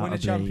just undoubtedly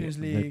Champions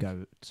the League.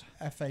 GOAT.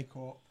 FA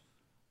Cup,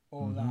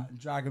 all Mhm. that, and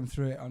drag him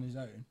through it on his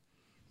own.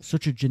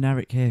 Such a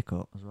generic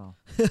haircut as well.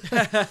 Well,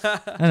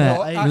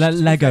 Innit? actually, to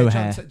be Lego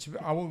fair, hair.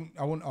 John,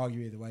 I won't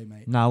argue either way,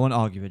 mate. No, I won't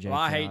argue with JK. Well,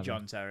 I hate either.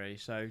 John Terry,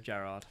 so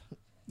Gerrard.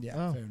 Yeah,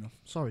 Oh. fair enough.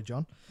 Sorry,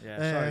 John. Yeah,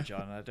 Uh, sorry,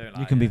 John. I don't like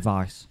You can be it.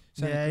 vice.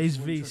 Yeah, he's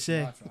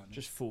VC.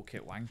 Just full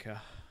kit wanker.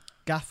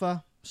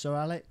 Gaffer, Sir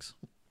Alex.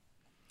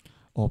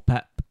 Or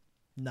Pep.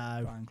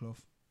 No, Brian Clough.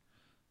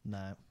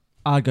 no.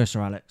 I'd go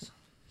Sir Alex.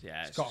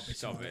 Yeah, It's gotta be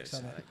it's obvious.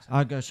 Alex, hasn't it?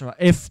 I'd go Sir Alex.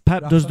 If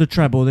Pep does Rafa? the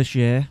treble this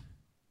year,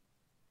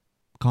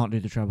 can't do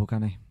the treble,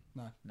 can he?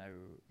 No.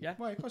 Yeah.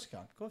 Well, of course he can.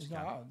 Of course he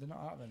Not can. out, they're not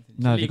out of anything.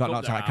 No, they League got Cup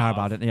knocked they're out of out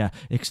Carabao, of. didn't they? Yeah,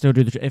 he can still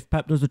do the. If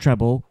Pep does the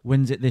treble,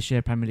 wins it this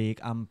year, Premier League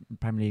and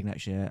Premier League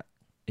next year,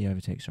 he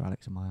overtakes Sir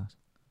Alex in my eyes.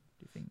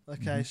 Do you think?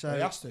 Okay, Mhm. Well, he so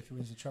has to if he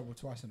wins the treble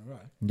twice in a row.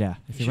 Yeah,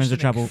 if he He's wins the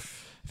just gonna- treble,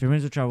 if he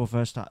wins the treble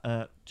first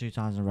 2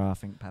 times in a row, I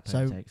think Pep so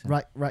overtakes him.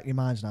 rack your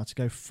minds now to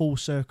go full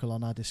circle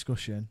on our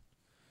discussion.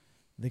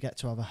 They get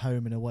to have a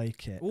home and away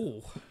kit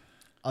Ooh.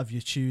 of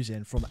your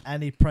choosing from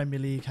any Premier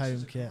League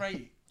home kit.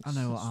 Great. I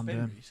know what I'm spin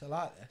doing. race. I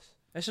like this.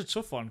 It's a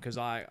tough one because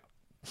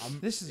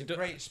This is a it do-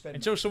 great spin.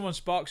 until someone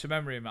sparks a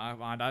memory in my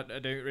mind, I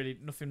don't really,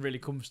 nothing really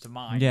comes to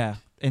mind. Yeah,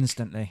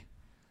 instantly.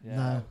 Yeah.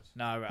 No.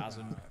 No, it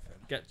hasn't.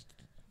 Get.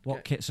 What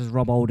Okay. kits has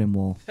Rob Holding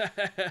wore?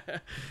 Yeah,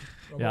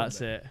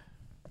 that's it.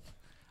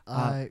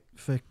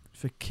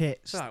 For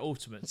kits, It's like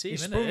ultimate team, He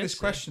isn't sprung it? this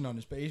question on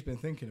us, but he's been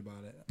thinking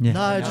about it. Yeah. No,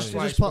 That's just-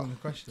 why it he just sprung pop- the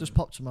question. just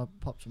popped to my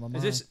mind.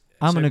 Is this?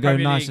 I'm gonna go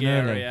Premier nice League and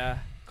era, early. Yeah.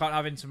 Can't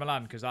have Inter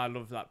Milan because I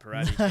love that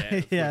Peretti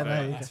kit. Yeah, with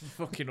no, it. you That's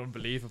fucking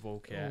unbelievable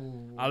kit.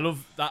 Ooh. I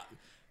love that.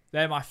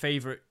 They're my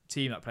favourite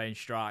team that play in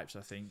stripes.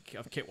 I think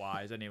of kit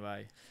wise,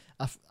 anyway.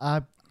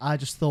 I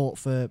just thought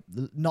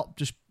not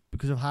just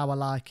because of how I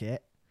like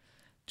it,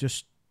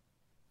 just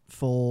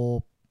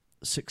for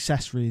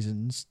success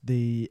reasons,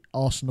 the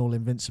Arsenal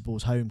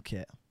Invincibles home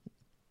kit.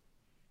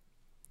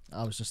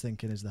 I was just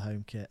thinking as the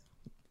home kit.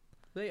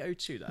 Are they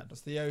 0-2 then?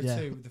 That's the O2,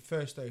 Yeah. the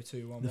first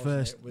O2 one, The wasn't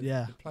first- it? With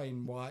yeah. the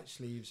plain white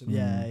sleeves and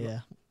Yeah, Mm. yeah.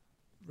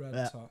 red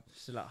Yeah. top.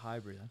 Still at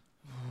Highbury then.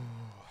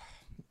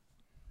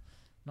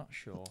 Not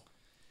sure.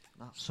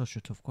 That's such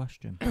a tough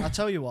question. I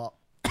tell you what,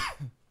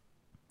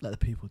 Let the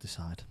people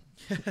decide.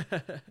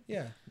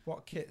 Yeah.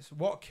 What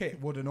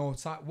kit would an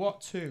all-time?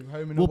 What two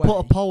home and We'll away? put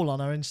a poll on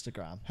our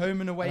Instagram.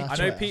 Home and away. That's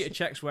I know right. Peter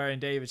Check's wearing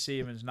David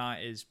Seaman's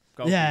 90s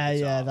Yeah,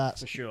 top,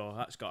 that's for sure.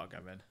 That's got to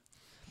go in.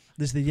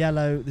 There's the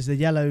yellow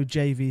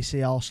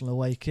JVC Arsenal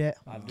away kit.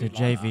 I The do like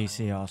that one.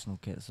 JVC Arsenal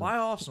kits. Why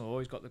Arsenal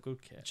always got the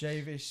good kit?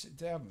 JVC.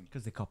 They haven't.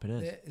 Because they copied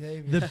it.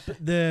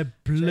 The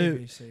blue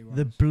JVC ones.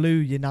 the blue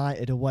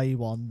United away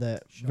one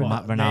that Sure.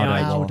 Ronaldo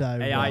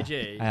Ronaldo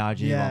AIG. AIG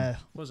yeah,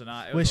 Wasn't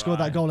that? we scored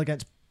that goal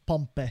against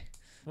Pompey.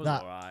 Was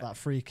that alright. that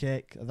free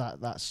kick that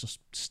just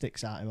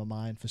sticks out in my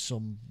mind for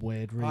some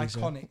weird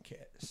reason. Iconic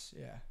kits.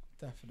 Yeah,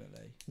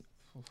 definitely.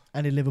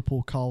 Any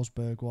Liverpool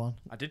Carlsberg one?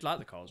 I did like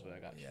the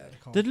Carlsberg actually. Yeah.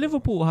 the Did Carlsberg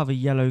Liverpool have a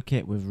yellow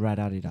kit with red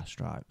Adidas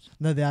stripes?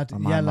 No, they had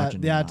Am I yellow.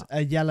 imagining They had that?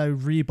 a yellow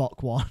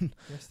Reebok one one.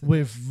 Yes, they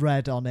with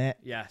red on it.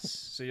 Yes.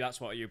 So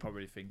that's what you're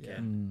probably thinking.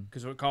 Mm.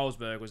 Because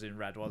Carlsberg was in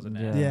red, wasn't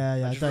it? Yeah.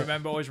 Yeah, I I just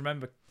don't- always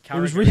remember It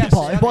was Carragher. Reebok. they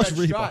It had was red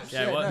Reebok. stripes,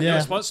 Yeah, it was. no. They Yeah.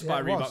 were sponsored by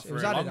Yeah, it Reebok was. for It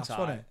was a long Adidas, time.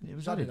 wasn't it? It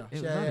was Adidas. Adidas. It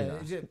was Yeah,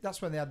 Adidas. Is it,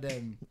 that's when they had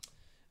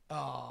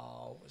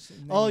what's his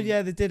name? Oh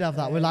yeah, they did have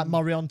that with like Um,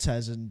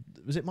 Morientes and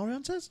was it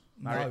Morientes?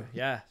 No,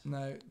 Yeah.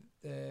 no.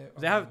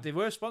 They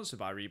were sponsored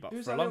by Reebok Who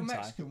was for a that little long time.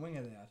 Mexican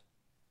winger they had?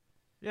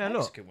 Yeah, look.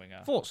 Mexican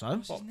winger. Thought so.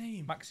 What's his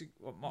name?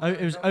 Oh,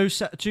 it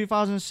was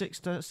 2006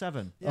 to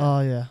 7. Yeah.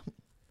 Oh yeah.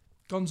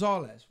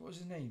 Gonzalez. What was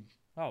his name?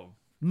 Oh,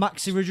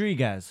 Maxi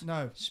Rodriguez.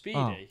 No,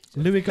 Speedy.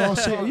 Louis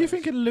Garcia. Are you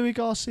thinking Louis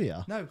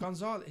Garcia? no,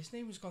 Gonzalez. His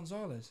name was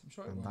Gonzalez. I'm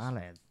sure it was.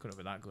 Could have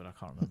been that good. I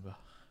can't remember.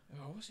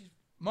 Oh, what's his?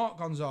 Mark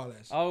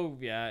Gonzalez. Oh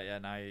yeah.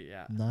 No,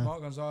 yeah. No.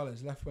 Mark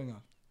Gonzalez, left winger,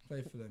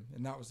 played for them,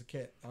 and that was the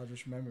kit. I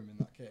just remember him in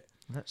that kit.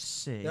 Let's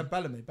see. Yeah,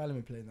 Bellamy played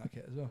in that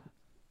kit as well.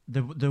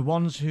 The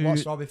ones who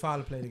Watch Robbie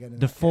Fowler played again. In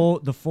the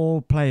that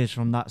four players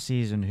from that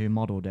season who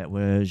modelled it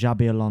were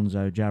Xabi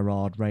Alonso,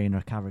 Gerrard,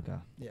 Reina,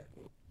 Carragher. Kit.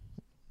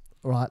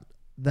 Right.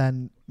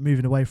 Then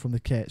moving away from the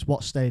kits,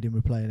 what stadium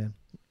we're playing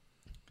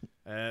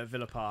in?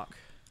 Villa Park.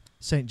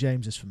 St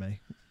James's for me.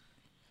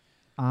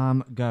 I'm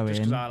Just going.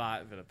 because I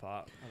like Villa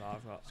Park.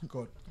 I've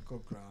got. Yeah,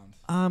 good ground.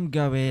 I'm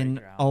going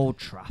Great ground. Old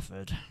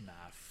Trafford. Nah,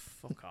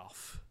 fuck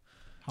off.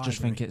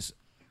 Just think it's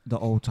the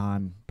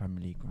all-time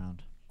Premier League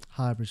ground.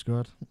 Highbury's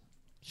good.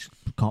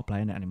 Can't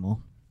play in it anymore.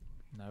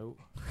 No,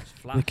 it's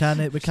flat. We can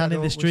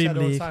in the Stream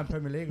League. All-time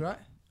Premier League, right?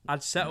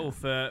 I'd settle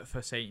for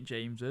St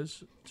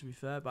James's, to be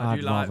fair, but I'd I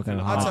do like rather go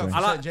Villa I'd Park. Highbury. say I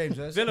for like St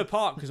James's. Villa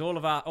Park because all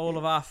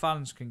of our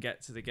fans can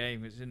get to the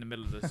game. It's in the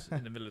middle of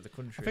the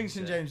country. I think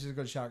St isn't it? James's is a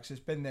good shout 'cause it's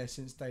been there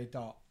since day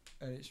dot,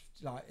 and it's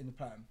like in the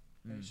Prem.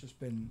 And It's just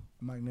been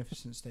a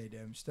magnificent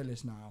stadium. Still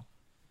is now.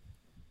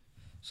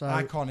 So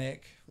Iconic,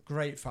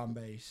 great fan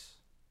base.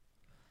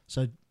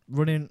 so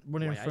running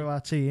Way through out.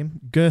 our team,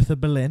 Goethe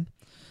Berlin.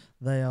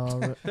 They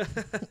are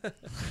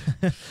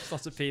It's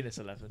not a penis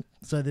 11.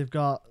 so they've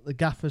got the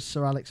gaffers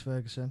Sir Alex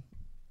Ferguson.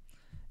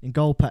 In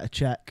goal, Petr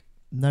Cech.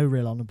 No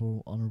real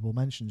honourable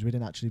mentions. We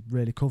didn't actually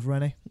really cover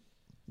any.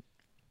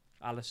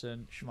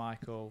 Allison,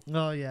 Schmeichel.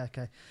 Oh yeah,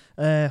 okay.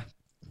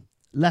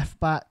 Left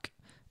back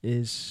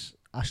is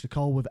Ashley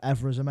Cole with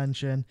Ever as a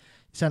mention.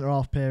 Centre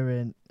half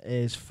pairing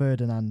is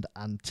Ferdinand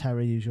and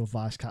Terry, who's your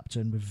vice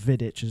captain, with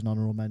Vidic as an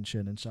honourable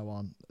mention, and so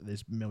on.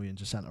 There's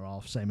millions of centre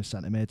half, same as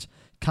centre mids.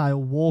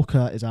 Kyle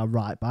Walker is our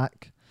right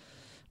back,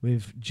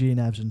 with Gene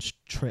Evans and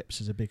Trips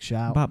as a big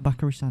shout. About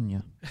Bakary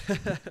Sanya.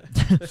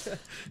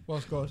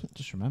 What's good?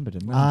 Just remembered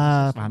him.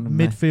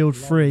 Midfield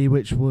three,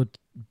 which would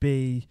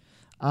be,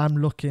 I'm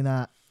looking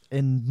at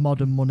in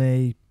modern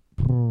money,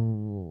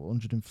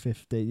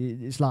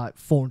 150. It's like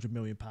 £400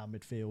 million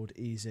midfield,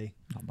 easy.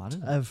 Not bad, is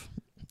it? Of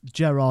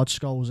Gerrard,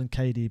 Scholes, and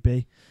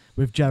KDB,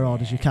 with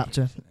Gerrard as your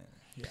captain.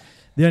 Yeah.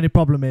 The only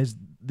problem is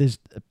there's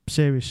a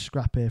serious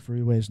scrap here for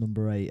who wears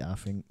number 8. I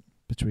think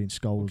between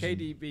Scholes. and-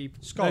 KDB.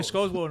 Scholes. No,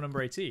 Scholes wore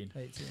number 18.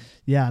 18.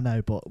 Yeah, I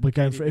know, but we're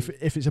going for KDB.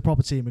 if it's a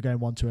proper team, we're going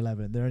 1 to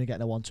 11. They're only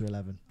getting a 1 to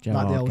 11, like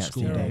Gerrard the old gets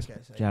school the days.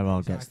 eight.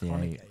 Gerrard gets the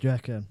Iconic 8. Do you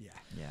reckon? Yeah.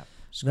 Yeah.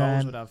 Scholes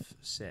Then- would have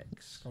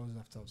 6. Scholes would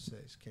have to have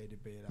 6.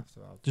 KDB would have to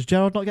have. Does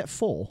Gerrard not get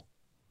 4?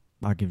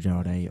 I'd give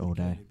Gerrard 8 all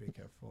day. KDB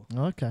get 4.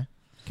 Oh, okay.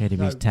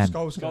 KDB's 10.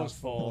 Scholes Scholes gets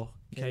 4.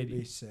 4.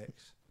 KDB KDB.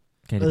 6.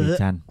 KDB's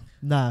 10.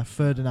 Nah,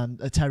 Ferdinand.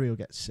 Terry will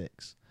get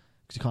 6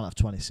 because you can't have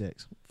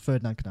 26.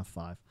 Ferdinand can have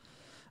 5.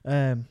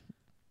 Don't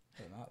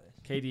like this.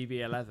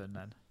 KDB 11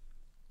 then.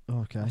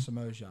 Okay.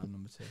 Samojan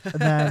number 2.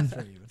 And then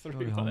 3 even.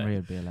 Probably Three, Henry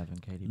would be 11.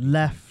 KDB.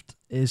 left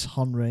is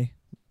Henry.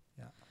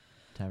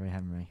 Terry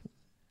Henry. he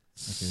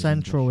was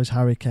Central English. is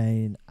Harry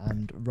Kane,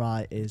 and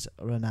right is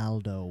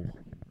Ronaldo.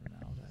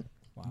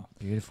 Wow.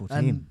 Beautiful team.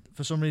 And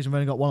for some reason, we've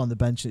only got one on the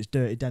bench, and it's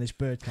Dirty Dennis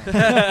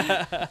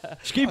Bergkamp.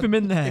 Just keep him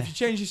in there. If you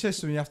change your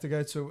system, you have to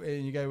go to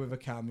and you go with a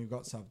cam. You've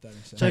got to have Dennis.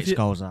 So Take if you-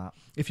 Scholes out.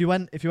 if you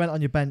went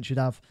on your bench, you'd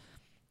have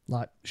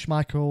like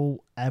Schmeichel,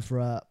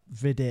 Evra,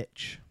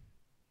 Vidic,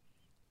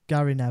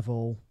 Gary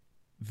Neville,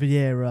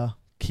 Vieira,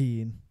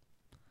 Keane,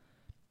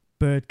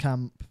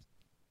 Bergkamp,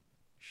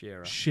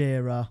 Shearer.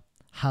 Shearer,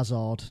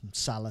 Hazard, and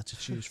Salah to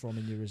choose from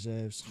in your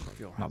reserves.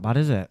 Not bad,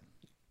 is it?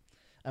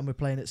 And we're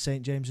playing at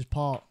St James's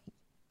Park.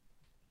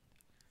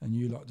 And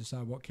you lot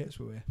decide what kits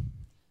we wear.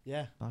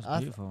 Yeah, That's I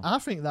beautiful. I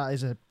think that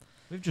is a.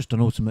 We've just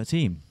done Ultimate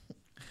Team.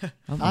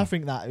 I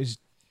think that is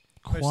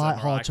Most of quite them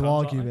are hard to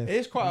icons, argue aren't with. It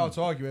is quite hard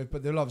to argue with,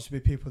 but there'll obviously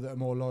be people that are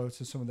more loyal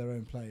to some of their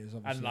own players,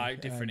 obviously. and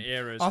like different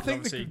eras. I 'cause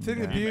think obviously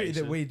the beauty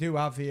that Mason- we do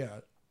have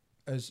here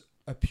as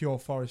a pure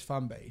Forest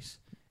fan base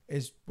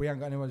is we haven't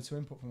got anybody to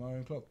input from our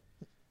own club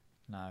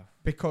no.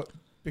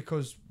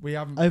 because we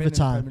haven't Over been in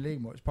time. the Premier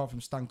League much, apart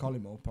from Stan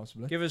Collymore,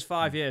 possibly. Give us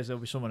 5 years,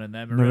 there'll be someone in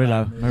there.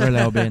 Murillo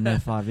will be in there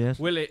 5 years.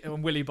 Willie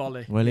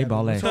Bolly. Willie Yeah,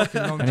 but we're Bolly.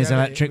 talking and his longevity-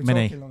 electric we're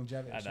mini. talking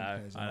longevity of some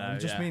players, I know, I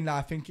just yeah. mean that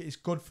I think it's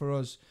good for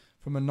us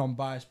from a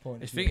non-biased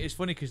point I of think view. it's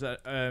funny because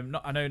I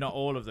know not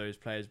all of those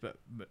players, but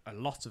a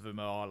lot of them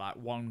are like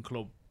one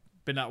club,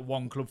 been at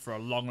one club for a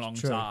long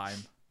True. time.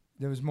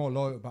 There was more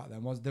loyalty back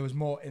then. There was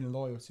more in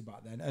loyalty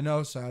back then, and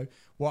also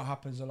what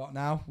happens a lot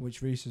now,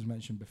 which Reece has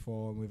mentioned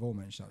before, and we've all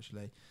mentioned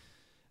actually,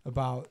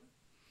 about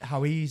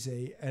how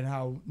easy and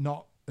how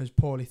not as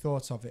poorly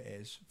thought of it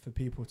is for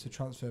people to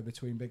transfer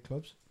between big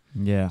clubs.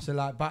 Yeah. So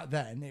like back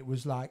then, it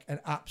was like an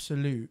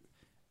absolute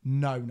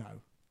no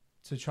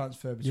to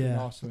transfer between Yeah.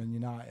 Arsenal and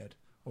United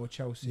or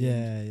Chelsea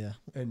Yeah.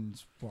 and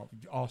what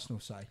Arsenal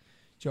say.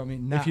 Do you know what I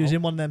mean? Now, If you was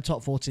in one of them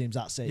top 4 teams,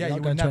 that's it. yeah, You're you not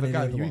would going to never any go.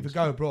 of the You other either ones.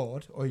 go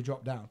abroad or you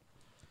drop down.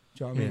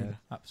 Do you know what I mean? Yeah.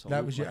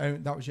 Absolutely.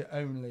 That was your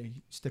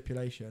only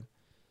stipulation.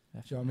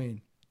 Do you know what I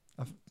mean?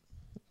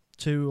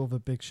 2 other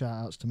big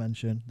shout outs to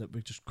mention that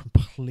we just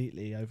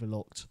completely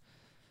overlooked.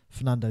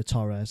 Fernando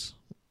Torres,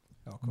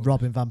 Oh, cool.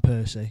 Robin Van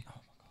Persie.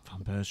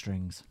 Van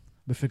Perstrings.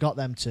 We forgot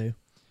them 2.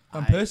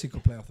 And Percy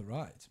could play off the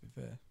right, to be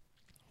fair.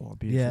 What a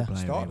beautiful Yeah. player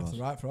he Started off was.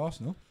 the right for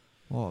Arsenal.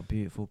 What a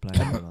beautiful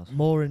player he was.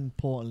 More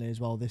importantly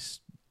as well,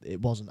 it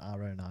wasn't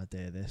our own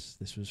idea. This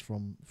was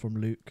from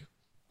Luke,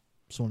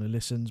 someone who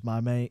listens, my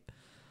mate.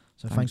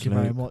 So Thanks, thank you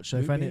very Luke. much. So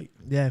Luke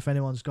if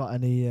anyone's got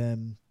any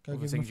Go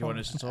Other give things him you a want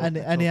us to follow.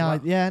 talk any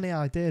about? any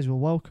ideas, we'll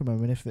welcome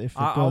them. And if they're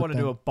I good, want to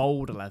do a then-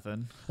 bold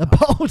 11. a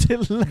bold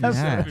 11. Yeah.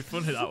 That'd be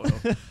funny, that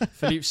will.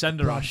 Philippe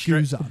Senderos.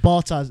 Guza.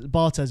 Bartes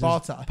is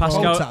Barta.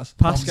 Pascal, Boltas.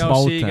 Pascal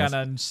Boltas. Segan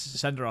and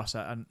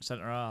Senderos and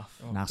centre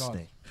half. Oh,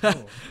 Nasty. God.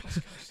 Oh.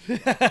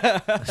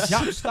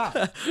 Yap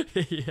stat.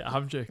 Yeah,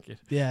 I'm joking.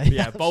 yeah, But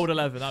yeah, bold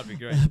 11, that'd be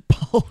great.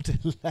 bold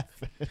 11.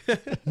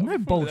 No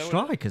bold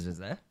strikers, is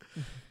there?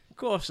 Of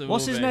course. there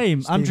What's will his be.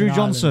 name? Stephen Andrew Ireland.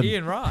 Johnson.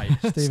 Ian Wright.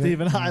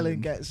 Stephen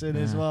Highland gets in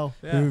as Yeah. well.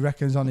 Yeah. Who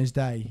reckons on his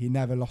day he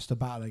never lost a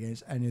battle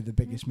against any of the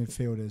biggest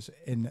midfielders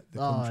in the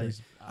country?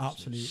 he's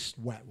Absolute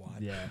wet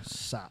wipe. yeah,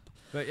 sap.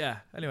 But yeah,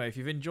 anyway, if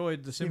you've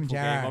enjoyed the Steven simple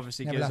game, Gerrard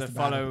obviously never give us a left the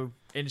battle. follow.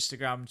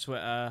 Instagram,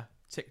 Twitter,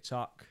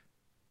 TikTok.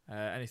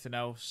 Anything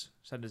else,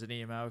 send us an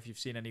email. If you've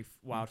seen any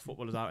wild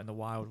footballers out in the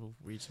wild, we'll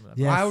read some of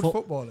them. Yeah, Wild foot-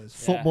 footballers.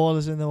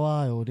 Footballers in the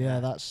wild.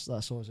 Yeah, Yeah.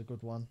 that's always a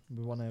good one.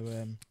 We want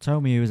to.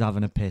 Tell me who was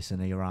having a piss in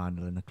a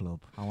urinal in a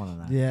club. I want to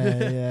know.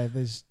 Yeah.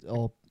 There's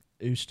or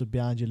who stood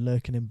behind you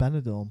lurking in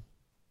Benidorm.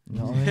 You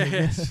know what I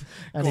mean?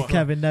 Any Go on.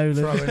 Kevin Nolan.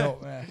 Throwing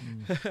up, yeah.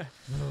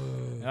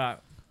 All right,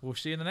 we'll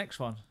see you in the next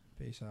one.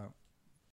 Peace out.